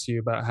I asked you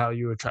about how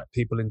you attract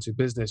people into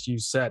business, you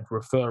said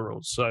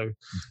referrals. So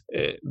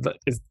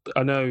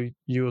I know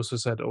you also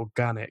said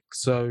organic.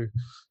 So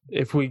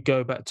if we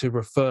go back to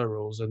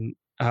referrals and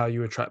how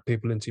you attract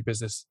people into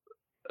business,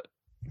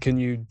 can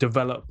you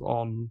develop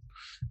on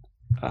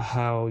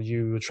how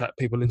you attract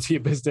people into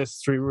your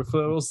business through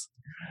referrals?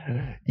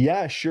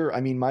 Yeah, sure. I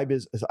mean, my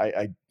business,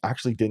 I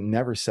actually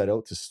never set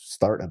out to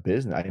start a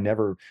business. I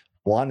never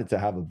wanted to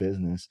have a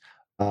business.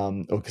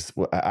 Because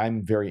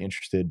I'm very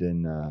interested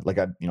in,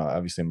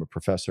 obviously I'm a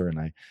professor and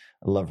I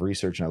love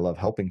research and I love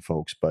helping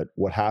folks. But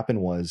what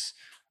happened was,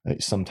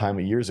 some time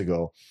years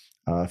ago,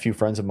 a few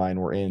friends of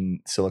mine were in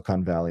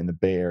Silicon Valley in the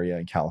Bay Area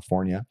in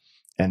California,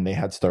 and they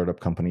had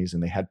startup companies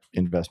and they had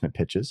investment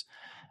pitches.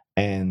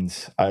 And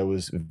I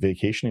was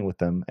vacationing with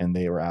them, and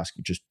they were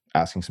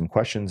asking some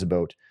questions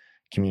about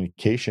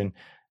communication,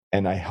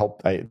 and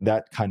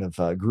that kind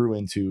of grew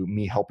into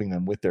me helping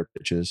them with their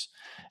pitches.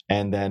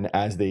 And then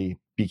as they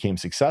became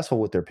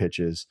successful with their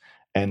pitches,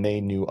 and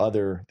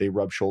they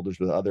rubbed shoulders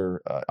with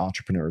other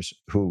entrepreneurs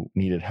who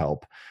needed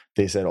help,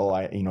 they said, "Oh,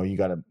 you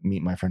got to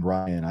meet my friend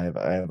Ryan. I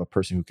have a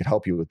person who could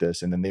help you with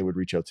this." And then they would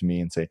reach out to me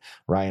and say,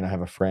 "Ryan, I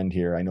have a friend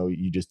here. I know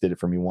you just did it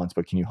for me once,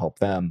 but can you help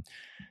them?"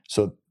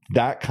 So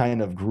that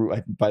kind of grew.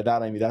 By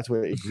that I mean that's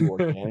where it grew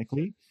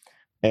organically.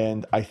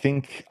 And I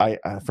think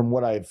from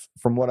what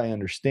I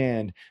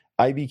understand,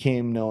 I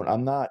became known.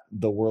 I'm not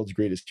the world's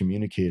greatest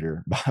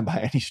communicator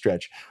by any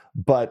stretch,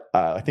 but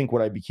I think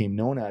what I became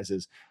known as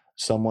is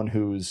someone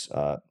who's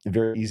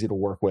very easy to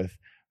work with,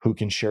 who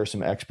can share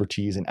some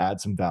expertise and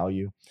add some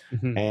value,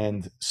 Hmm.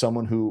 and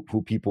someone who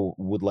people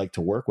would like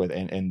to work with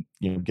and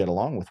get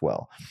along with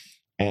well,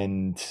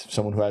 and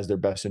someone who has their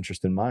best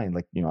interest in mind.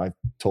 Like, I've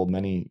told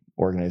many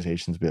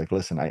organizations, be like,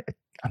 listen, I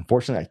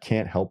unfortunately I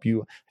can't help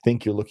you. I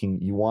think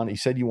you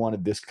said you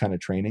wanted this kind of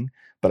training,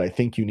 but I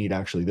think you need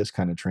actually this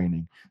kind of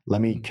training.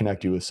 Let me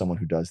connect you with someone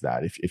who does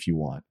that if you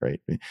want,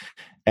 right?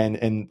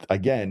 And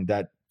again,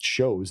 that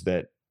shows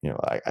that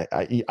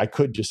I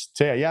could just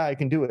say, yeah, I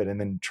can do it, and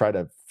then try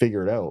to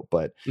figure it out.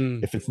 But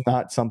Mm. if it's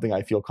not something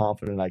I feel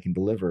confident I can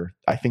deliver,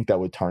 I think that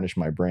would tarnish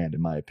my brand,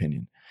 in my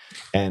opinion.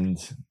 And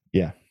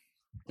yeah.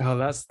 Oh,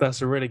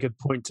 that's a really good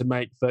point to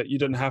make, that you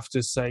don't have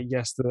to say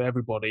yes to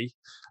everybody,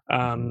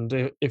 and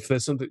if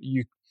there's something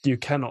you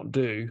cannot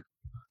do,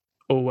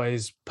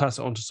 always pass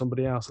it on to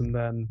somebody else, and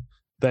then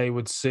they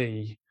would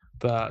see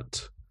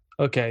that,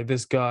 okay,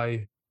 this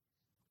guy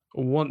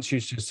wants you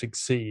to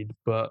succeed,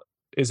 but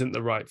isn't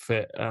the right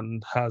fit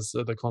and has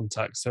other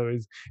contacts. So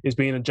is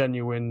being a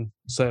genuine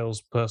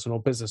salesperson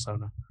or business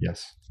owner.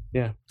 Yes.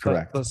 Yeah,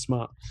 Correct. that's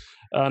smart.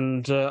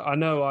 And I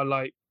know I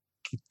like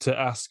to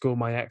ask all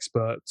my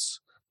experts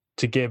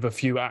to give a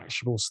few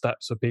actionable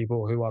steps for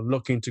people who are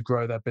looking to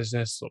grow their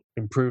business, or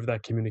improve their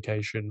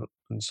communication,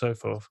 and so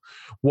forth.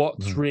 What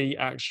Mhm. 3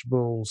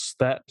 actionable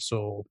steps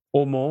or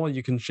more,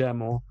 you can share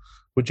more,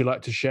 would you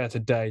like to share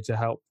today to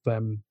help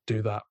them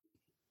do that?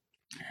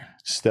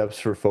 Steps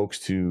for folks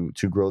to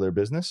grow their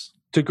business.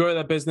 To grow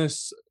their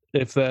business,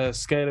 if they're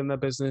scaling their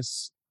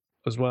business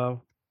as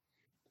well.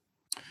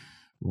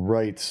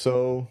 Right.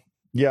 So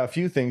yeah, a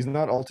few things,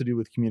 not all to do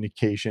with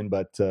communication,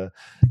 but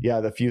yeah,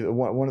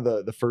 one of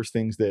the first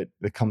things that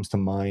comes to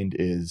mind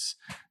is,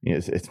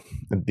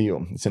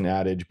 it's an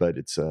adage, but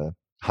it's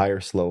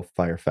hire slow,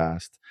 fire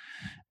fast,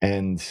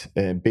 and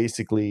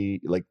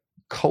basically, like,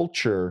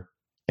 culture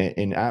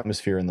in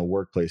atmosphere in the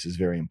workplace is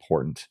very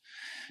important.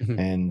 Mhm.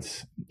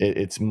 And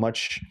it's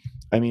much,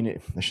 I mean,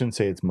 I shouldn't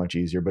say it's much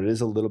easier, but it is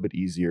a little bit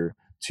easier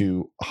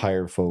to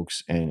hire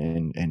folks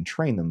and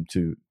train them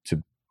to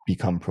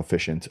become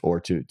proficient,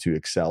 or to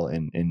excel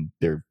in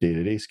their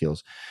day-to-day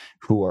skills,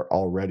 who are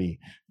already,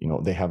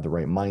 they have the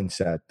right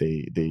mindset.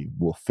 They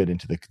will fit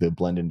into they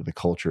blend into the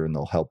culture, and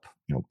they'll help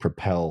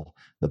propel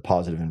the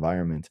positive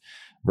environment,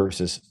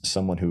 versus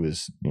someone who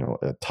is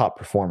a top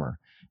performer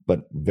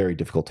but very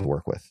difficult to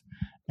work with,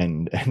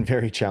 and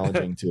very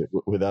challenging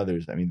with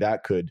others. I mean,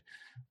 that could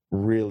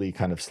really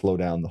kind of slow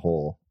down the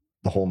whole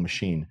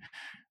machine.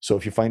 So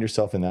if you find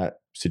yourself in that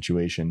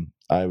situation,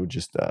 I would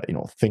just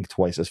think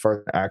twice. As far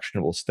as an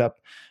actionable step,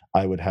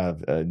 I would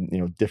have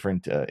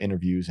different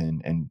interviews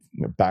and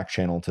back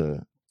channel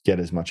to get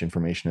as much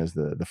information as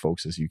the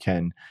folks as you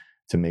can,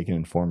 to make an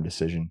informed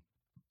decision.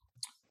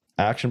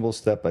 Actionable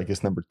step, I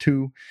guess, number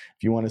 2,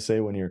 if you want to say,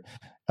 when you're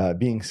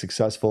being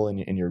successful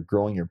and you're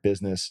growing your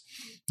business,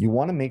 you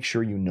want to make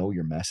sure you know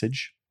your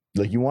message.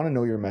 Like, you want to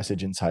know your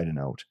message inside and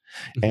out,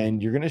 Mhm.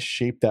 and you're going to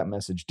shape that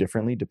message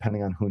differently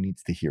depending on who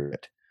needs to hear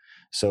it.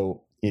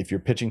 So if you're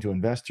pitching to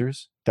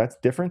investors, that's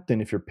different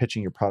than if you're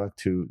pitching your product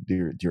to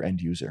your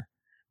end user.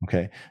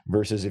 Okay.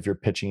 Versus if you're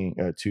pitching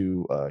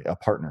to a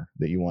partner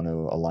that you want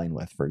to align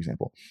with, for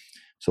example.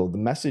 So the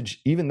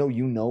message, even though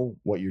you know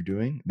what you're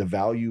doing, the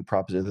value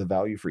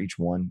for each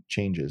one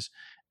changes.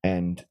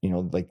 And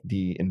like,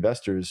 the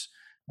investors,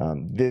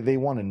 they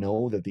want to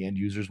know that the end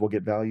users will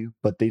get value,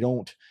 but they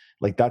don't,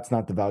 like, that's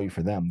not the value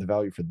for them. The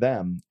value for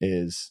them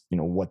is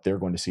what they're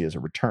going to see as a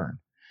return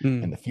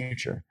in Mm. the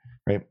future,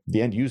 right?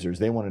 The end users,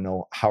 they want to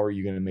know, how are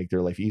you going to make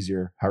their life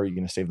easier? How are you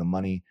going to save them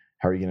money?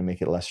 How are you going to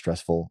make it less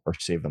stressful or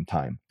save them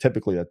time?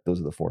 Typically,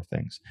 those are the 4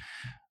 things.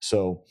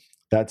 So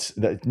that's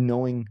that,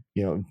 knowing,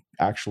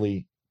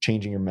 actually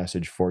changing your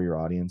message for your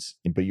audience,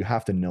 but you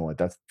have to know it.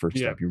 That's the first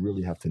Yeah. step. You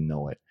really have to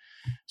know it.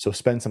 So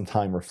spend some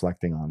time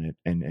reflecting on it,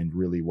 and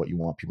really what you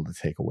want people to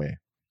take away.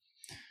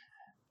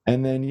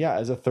 And then, yeah,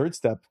 as a third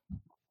step,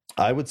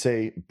 I would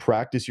say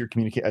practice your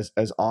communication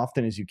as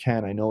often as you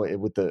can. I know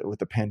with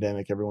the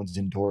pandemic, everyone's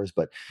indoors,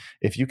 but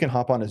if you can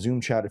hop on a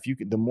Zoom chat, if you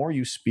can, the more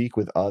you speak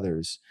with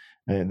others,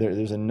 and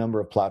there's a number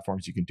of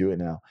platforms you can do it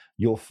now,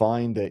 you'll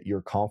find that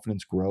your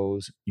confidence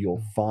grows.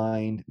 You'll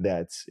find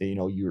that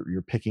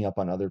you're picking up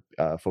on other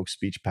folks'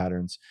 speech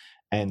patterns,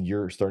 and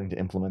you're starting to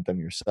implement them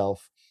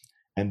yourself.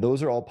 And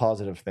those are all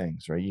positive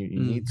things, right? You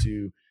Mm. need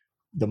to,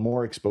 the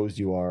more exposed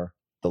you are,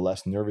 the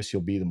less nervous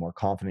you'll be, the more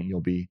confident you'll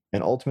be.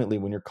 And ultimately,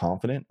 when you're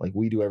confident, like,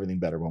 we do everything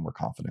better when we're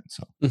confident.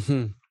 So,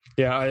 Mhm.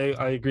 Yeah,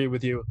 I agree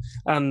with you.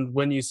 And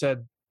when you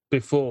said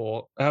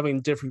before,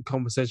 having different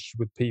conversations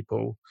with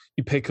people,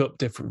 you pick up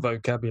different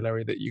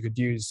vocabulary that you could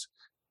use,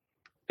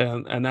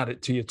 and add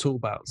it to your tool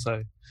belt.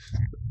 So,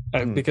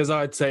 mm, because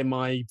I'd say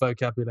my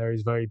vocabulary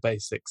is very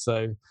basic.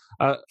 So,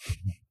 uh,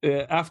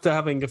 after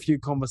having a few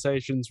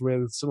conversations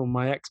with some of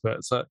my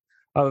experts,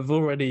 I've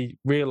already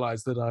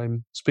realized that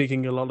I'm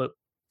speaking a lot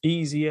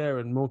easier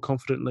and more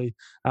confidently,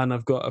 and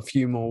I've got a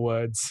few more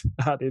words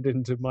added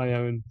into my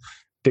own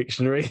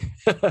dictionary.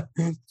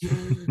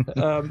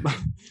 um,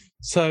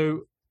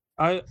 so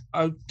I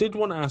did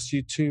want to ask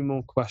you two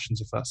more questions,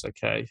 if that's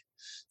okay.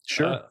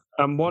 Sure.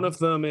 And one of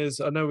them is,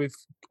 I know we've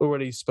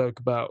already spoke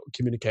about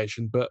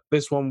communication, but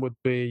this one would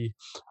be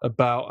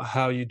about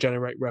how you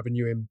generate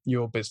revenue in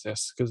your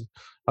business. Because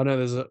I know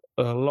there's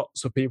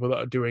lots of people that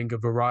are doing a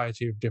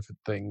variety of different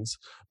things,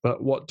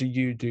 but what do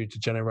you do to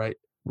generate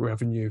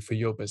revenue for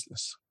your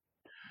business?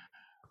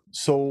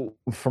 So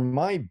for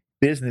my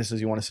business,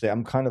 as you want to say,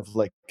 I'm kind of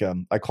like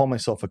I call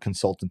myself a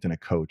consultant and a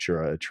coach,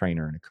 or a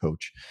trainer and a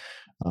coach.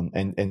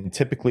 And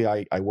typically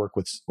I work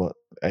with, well,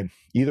 I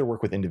either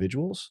work with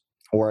individuals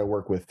or I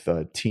work with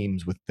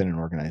teams within an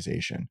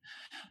organization.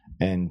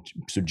 And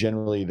so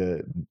generally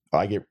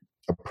I get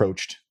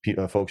approached,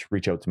 folks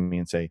reach out to me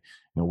and say,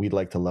 we'd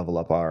like to level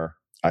up our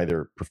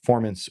either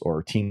performance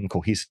or team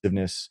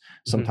cohesiveness.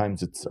 Hmm.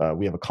 Sometimes it's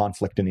we have a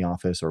conflict in the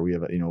office, or we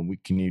have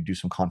can you do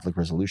some conflict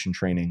resolution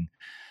training.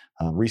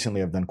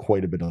 Recently, I've done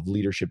quite a bit of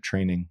leadership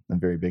training. I'm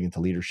very big into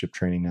leadership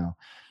training now.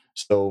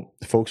 So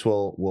folks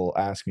will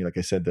ask me, like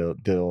I said,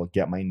 they'll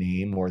get my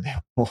name, or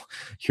they'll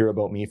hear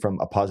about me from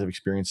a positive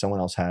experience someone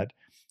else had,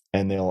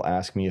 and they'll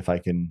ask me if I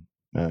can,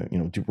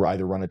 do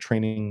either run a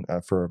training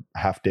for a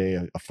half day,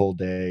 a full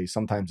day.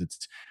 Sometimes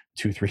it's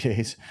 2-3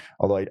 days,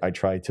 although I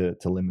try to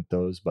limit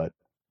those. But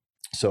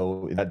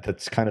so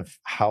that's kind of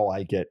how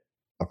I get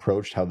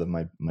approached, how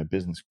my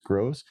business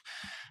grows.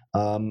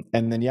 And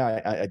then,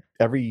 yeah,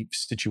 every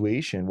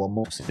situation, well,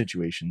 most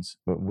situations,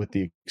 with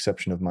the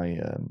exception of my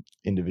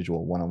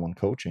individual one-on-one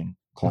coaching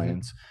Hmm.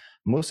 clients,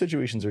 most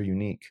situations are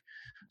unique.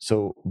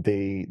 So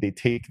they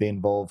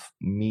involve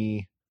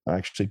me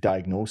actually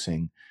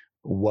diagnosing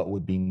what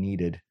would be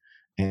needed,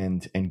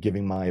 and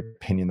giving my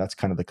opinion. That's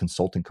kind of the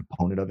consulting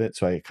component of it.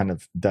 So I kind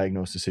of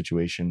diagnose the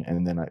situation,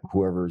 and then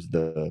whoever's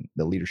the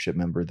leadership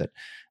member that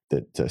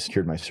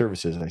secured my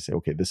services, and I say,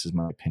 okay, this is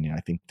my opinion. I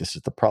think this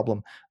is the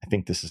problem. I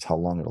think this is how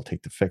long it'll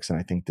take to fix, and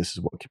I think this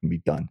is what can be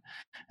done.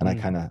 And I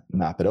kind Hmm. of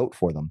map it out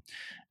for them.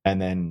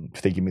 And then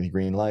if they give me the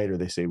green light, or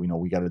they say,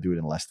 we got to do it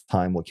in less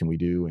time, what can we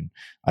do? And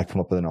I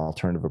come up with an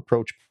alternative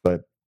approach.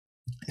 But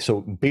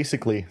so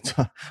basically, it's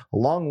a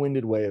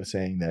long-winded way of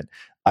saying that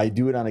I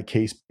do it on a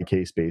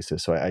case-by-case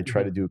basis. So I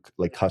try Hmm. to do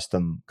like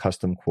custom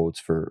quotes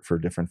for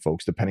different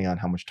folks, depending on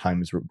how much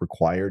time is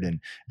required,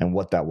 and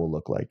what that will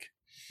look like.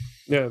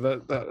 Yeah,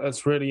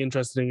 that's really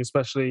interesting,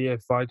 especially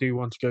if I do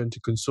want to go into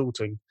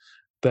consulting,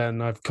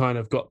 then I've kind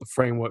of got the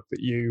framework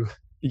that you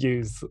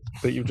use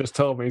that you've just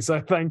told me.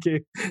 So thank you.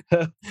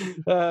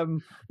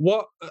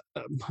 What?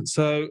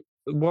 So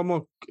one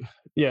more,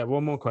 yeah,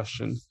 one more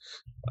question.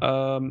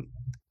 Um,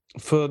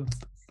 for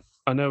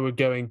I know we're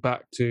going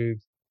back to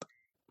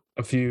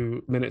a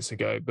few minutes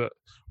ago, but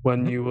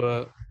when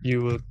Mhm,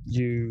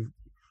 you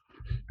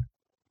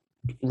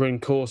run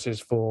courses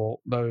for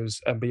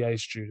those MBA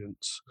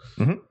students,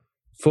 mhm.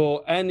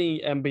 for any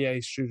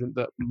MBA student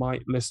that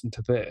might listen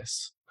to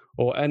this,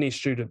 or any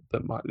student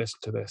that might listen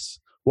to this,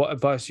 what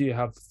advice do you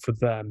have for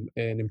them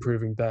in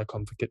improving their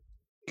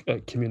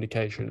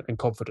communication and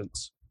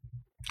confidence?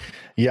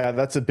 Yeah,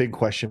 that's a big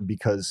question,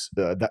 because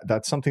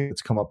that's something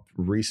that's come up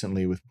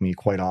recently with me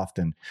quite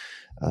often.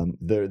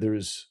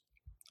 There's,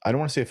 I don't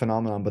want to say a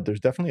phenomenon, but there's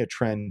definitely a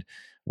trend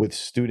with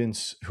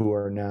students who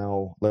are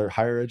now, they're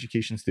higher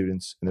education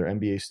students, and they're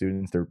MBA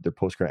students, they're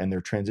postgrad, and they're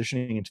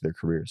transitioning into their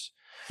careers.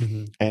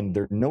 Mhm. And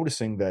they're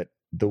noticing that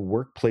the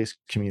workplace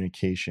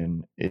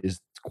communication is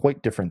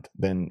quite different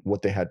than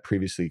what they had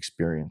previously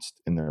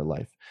experienced in their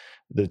life.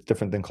 It's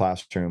different than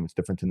classroom, it's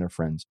different than their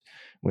friends.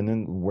 When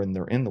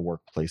they're in the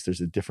workplace,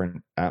 there's a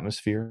different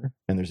atmosphere,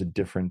 and there's a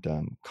different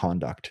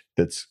conduct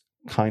that's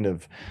kind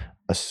of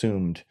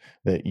assumed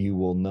that you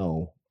will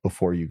know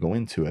before you go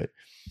into it.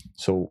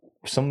 So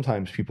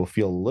sometimes people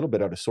feel a little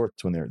bit out of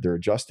sorts when they're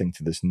adjusting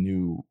to this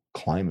new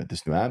climate,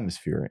 this new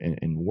atmosphere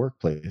in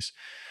workplace.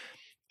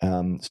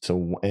 And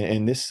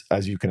this,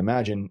 as you can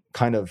imagine,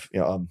 kind of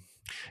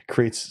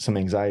creates some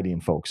anxiety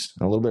in folks,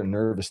 and a little bit of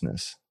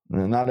nervousness.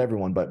 Not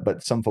everyone,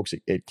 but some folks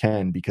it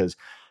can, because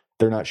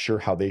they're not sure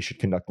how they should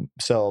conduct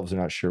themselves. They're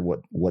not sure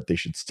what they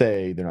should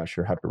say. They're not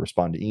sure how to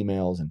respond to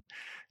emails, and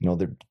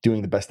they're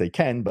doing the best they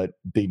can, but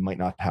they might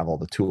not have all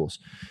the tools.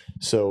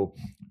 So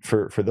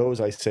for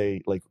those, I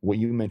say, like what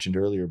you mentioned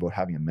earlier about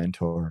having a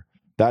mentor,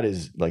 that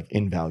is like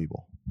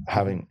invaluable.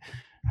 Mhm.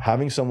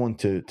 Having someone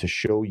to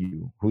show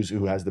you,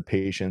 who has the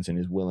patience and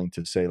is willing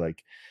to say,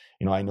 like,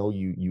 I know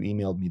you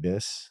emailed me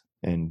this,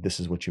 and this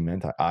is what you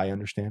meant. I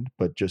understand,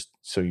 but just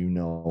so you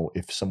know,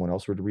 if someone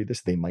else were to read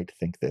this, they might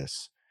think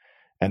this.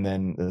 And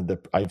then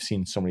I've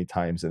seen so many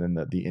times, and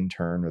then the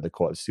intern or the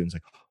co-op student's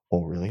like,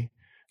 "Oh, really?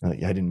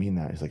 Yeah, I didn't mean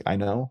that." He's like, I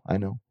know.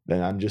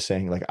 Then I'm just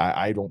saying, like,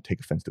 I don't take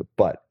offense to it,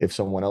 but if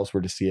someone else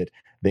were to see it,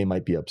 they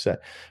might be upset,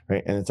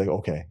 right? And it's like,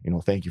 okay,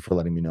 thank you for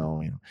letting me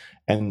know,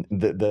 and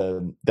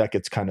that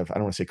gets kind of, I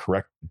don't want to say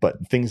correct,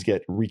 but things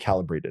get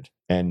recalibrated,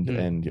 Mhm.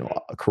 and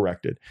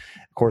corrected,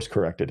 course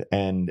corrected,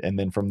 and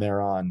then from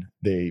there on,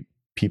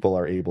 people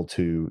are able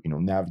to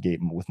navigate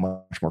with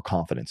much more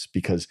confidence,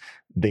 because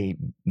they're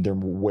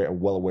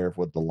well aware of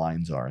what the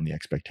lines are and the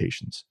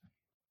expectations.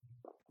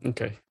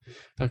 Okay.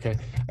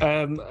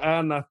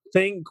 And I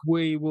think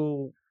we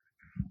will,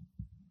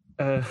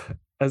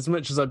 as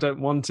much as I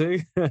don't want to,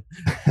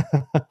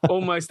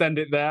 almost end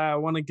it there. I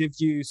want to give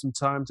you some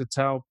time to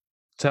tell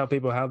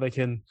people how they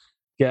can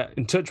get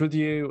in touch with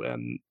you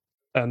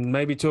and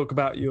maybe talk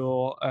about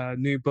your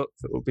new book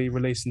that will be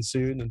releasing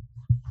soon. And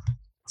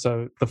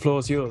so the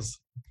floor's yours.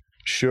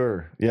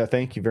 Sure. Yeah.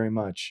 Thank you very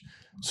much.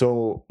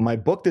 So my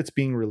book that's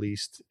being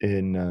released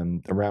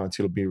in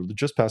it'll be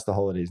just past the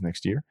holidays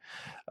next year,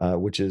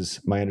 which is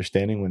my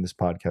understanding when this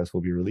podcast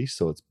will be released.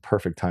 So it's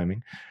perfect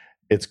timing.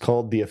 It's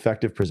called The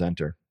Effective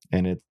Presenter,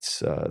 and it's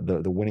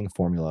the winning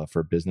formula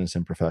for business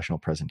and professional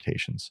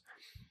presentations.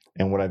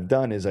 And what I've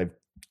done is I've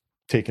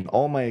taken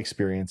all my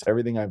experience,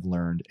 everything I've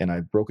learned, and I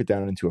broke it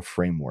down into a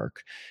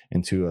framework,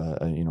 into a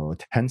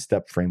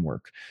 10-step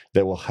framework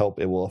that will help.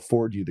 It will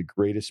afford you the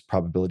greatest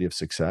probability of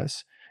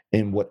success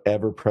in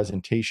whatever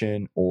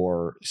presentation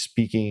or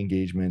speaking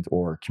engagement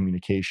or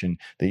communication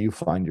that you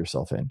find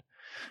yourself in.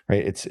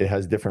 Right? It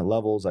has different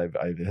levels. It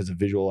has a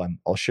visual.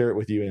 I'll share it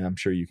with you, and I'm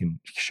sure you can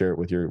share it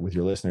with your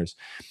listeners.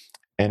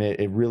 And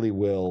it really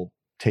will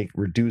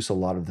reduce a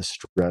lot of the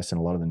stress and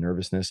a lot of the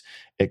nervousness.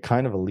 It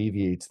kind of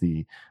alleviates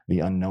the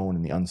unknown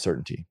and the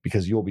uncertainty,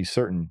 because you'll be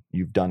certain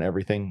you've done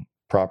everything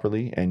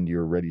properly and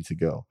you're ready to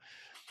go.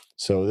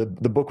 So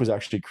the book was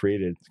actually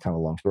created, it's kind of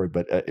a long story,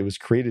 but it was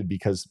created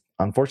because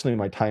unfortunately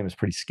my time is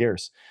pretty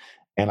scarce,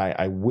 and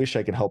I wish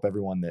I could help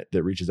everyone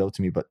that reaches out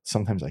to me, but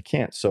sometimes I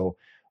can't. So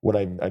what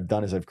I've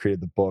done is I've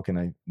created the book, and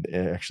I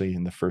actually,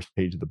 in the first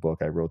page of the book,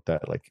 I wrote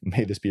that, like,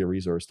 may this be a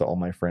resource to all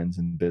my friends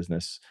in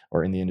business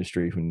or in the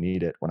industry who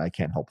need it when I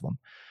can't help them,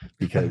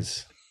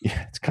 because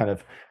it's kind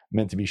of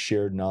meant to be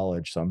shared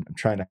knowledge. So I'm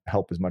trying to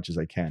help as much as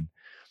I can.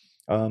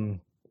 So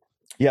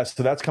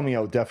that's coming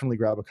out. Definitely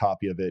grab a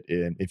copy of it.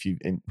 And if you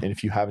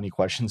have any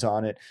questions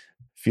on it,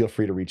 feel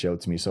free to reach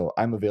out to me. So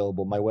I'm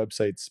available. My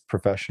website's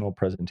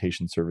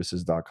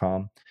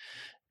professionalpresentationservices.com.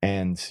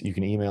 And you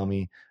can email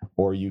me,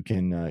 or you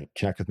can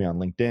connect with me on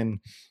LinkedIn.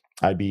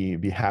 I'd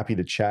be happy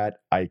to chat.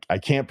 I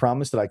can't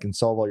promise that I can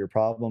solve all your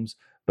problems,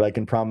 but I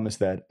can promise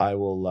that I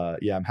will.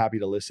 I'm happy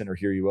to listen or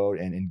hear you out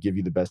and give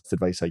you the best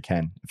advice I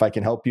can. If I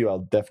can help you,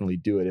 I'll definitely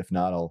do it. If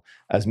not,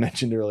 as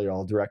mentioned earlier,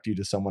 I'll direct you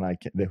to someone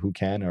who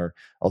can, or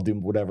I'll do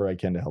whatever I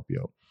can to help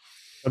you out.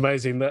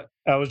 Amazing. That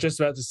I was just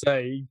about to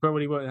say, you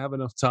probably won't have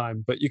enough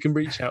time, but you can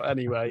reach out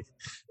anyway.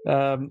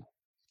 And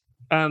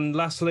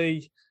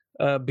lastly,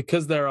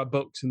 because there are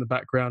books in the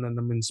background and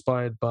I'm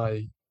inspired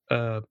by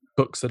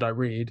books that I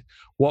read,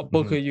 what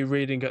book are you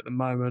reading at the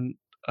moment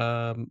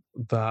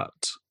that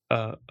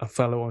a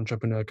fellow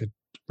entrepreneur could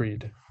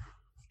read?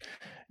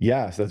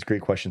 Yeah, so that's a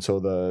great question.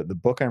 So the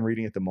book I'm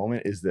reading at the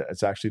moment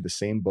it's actually the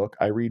same book.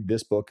 I read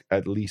this book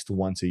at least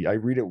once a year. I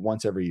read it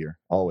once every year,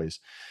 always.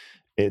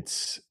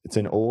 It's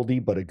an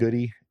oldie but a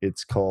goodie.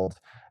 It's called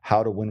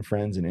How to Win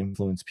Friends and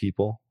Influence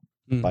People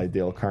by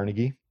Dale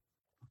Carnegie.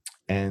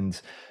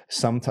 And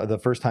the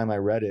first time I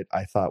read it,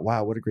 I thought,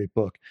 wow, what a great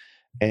book.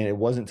 And it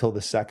wasn't until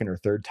the second or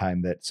third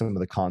time that some of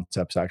the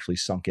concepts actually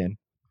sunk in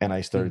and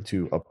I started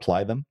to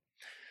apply them.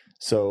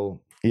 So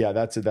yeah,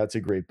 that's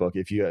a great book.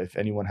 If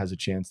anyone has a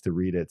chance to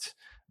read it,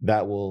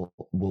 that will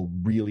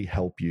really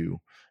help you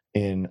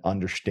in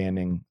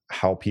understanding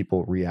how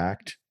people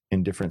react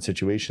in different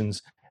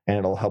situations, and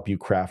it'll help you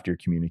craft your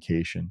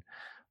communication.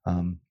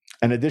 And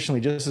additionally,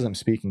 just as I'm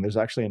speaking, there's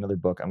actually another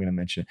book I'm going to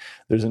mention.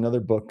 There's another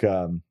book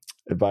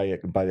by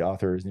the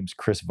author. His name's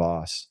Chris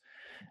Voss,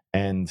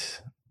 and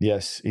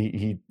yes,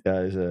 he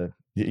is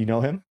you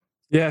know him?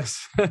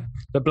 Yes,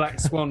 the Black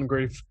Swan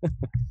Group.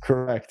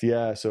 Correct.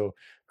 Yeah. So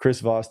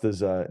Chris Voss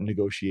does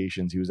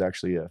negotiations. He was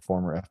actually a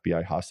former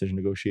FBI hostage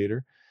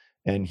negotiator,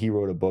 and he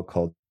wrote a book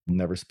called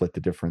Never Split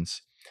the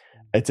Difference.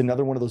 It's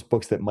another one of those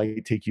books that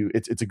might take you.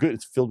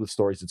 It's filled with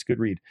stories. It's a good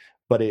read,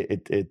 but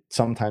it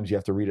sometimes you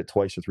have to read it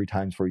twice or three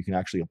times before you can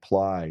actually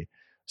apply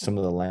some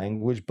of the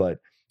language. But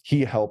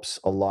he helps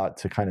a lot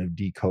to kind of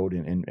decode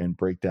and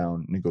break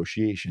down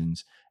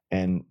negotiations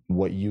and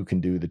what you can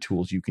do, the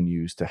tools you can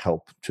use to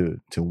help to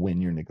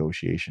win your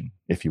negotiation,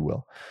 if you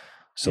will.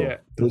 So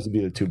those would be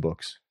the two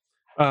books.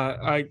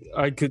 I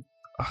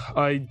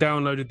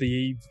downloaded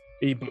the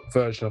ebook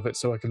version of it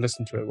so I could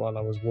listen to it while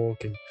I was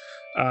walking,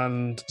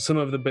 and some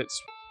of the bits,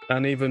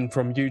 and even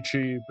from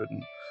YouTube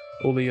and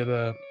all the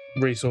other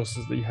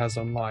resources that he has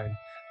online,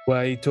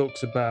 where he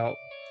talks about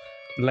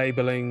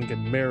labeling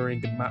and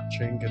mirroring and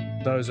matching,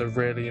 and those are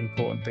really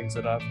important things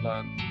that I've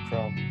learned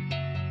from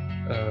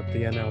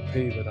the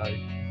NLP that I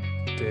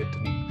did.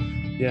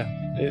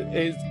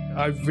 And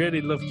I really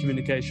love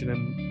communication,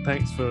 and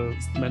thanks for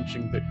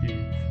mentioning that you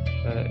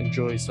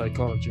enjoy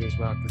psychology as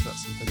well, because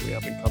that's something we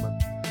have in common.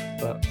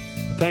 But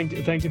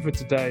thank you for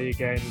today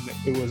again.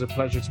 It was a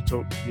pleasure to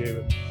talk with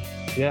you.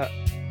 And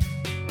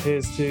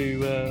here's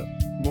to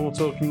more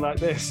talking like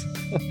this.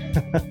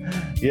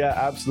 Yeah,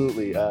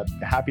 absolutely.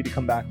 Happy to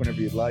come back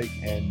whenever you'd like.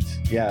 And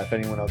if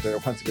anyone out there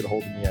wants to get a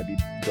hold of me, I'd be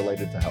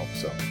delighted to help.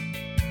 So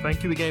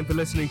thank you again for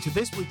listening to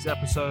this week's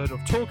episode of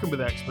Talking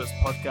with Experts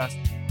podcast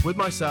with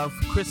myself,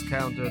 Chris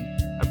Cowden,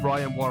 and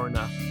Brian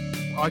Warriner.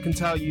 I can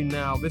tell you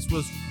now, this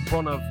was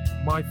one of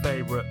my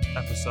favorite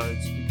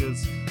episodes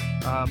because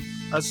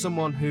as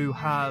someone who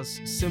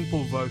has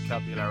simple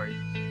vocabulary,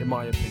 in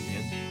my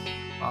opinion,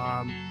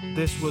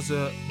 this was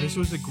a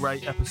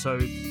great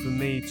episode for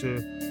me to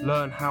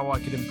learn how I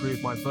could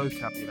improve my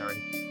vocabulary.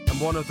 And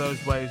one of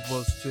those ways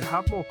was to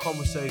have more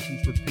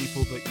conversations with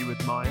people that you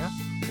admire,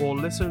 or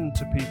listen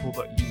to people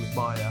that you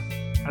admire,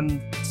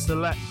 and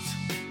select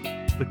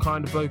the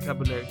kind of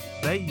vocabulary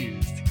they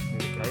use to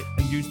communicate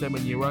and use them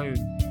in your own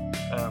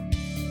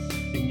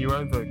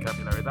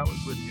vocabulary. That was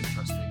really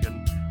interesting,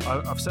 and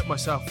I've set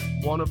myself,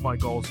 one of my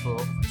goals for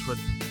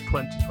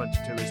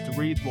 2022 is to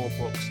read more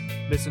books,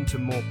 listen to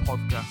more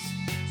podcasts,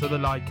 so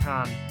that I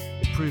can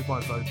improve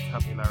my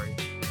vocabulary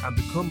and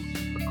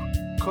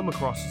come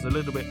across as a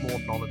little bit more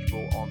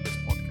knowledgeable on this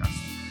podcast.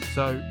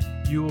 So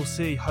you will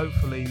see,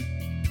 hopefully,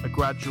 a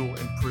gradual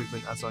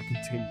improvement as I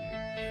continue.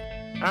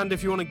 And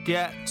if you want to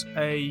get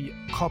a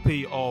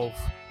copy of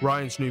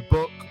Ryan's new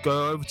book,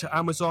 go over to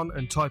Amazon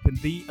and type in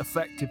The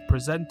Effective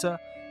Presenter,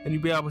 and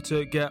you'll be able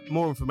to get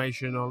more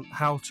information on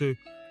how to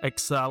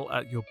excel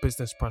at your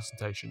business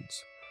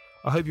presentations.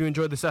 I hope you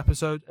enjoyed this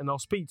episode, and I'll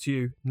speak to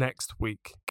you next week.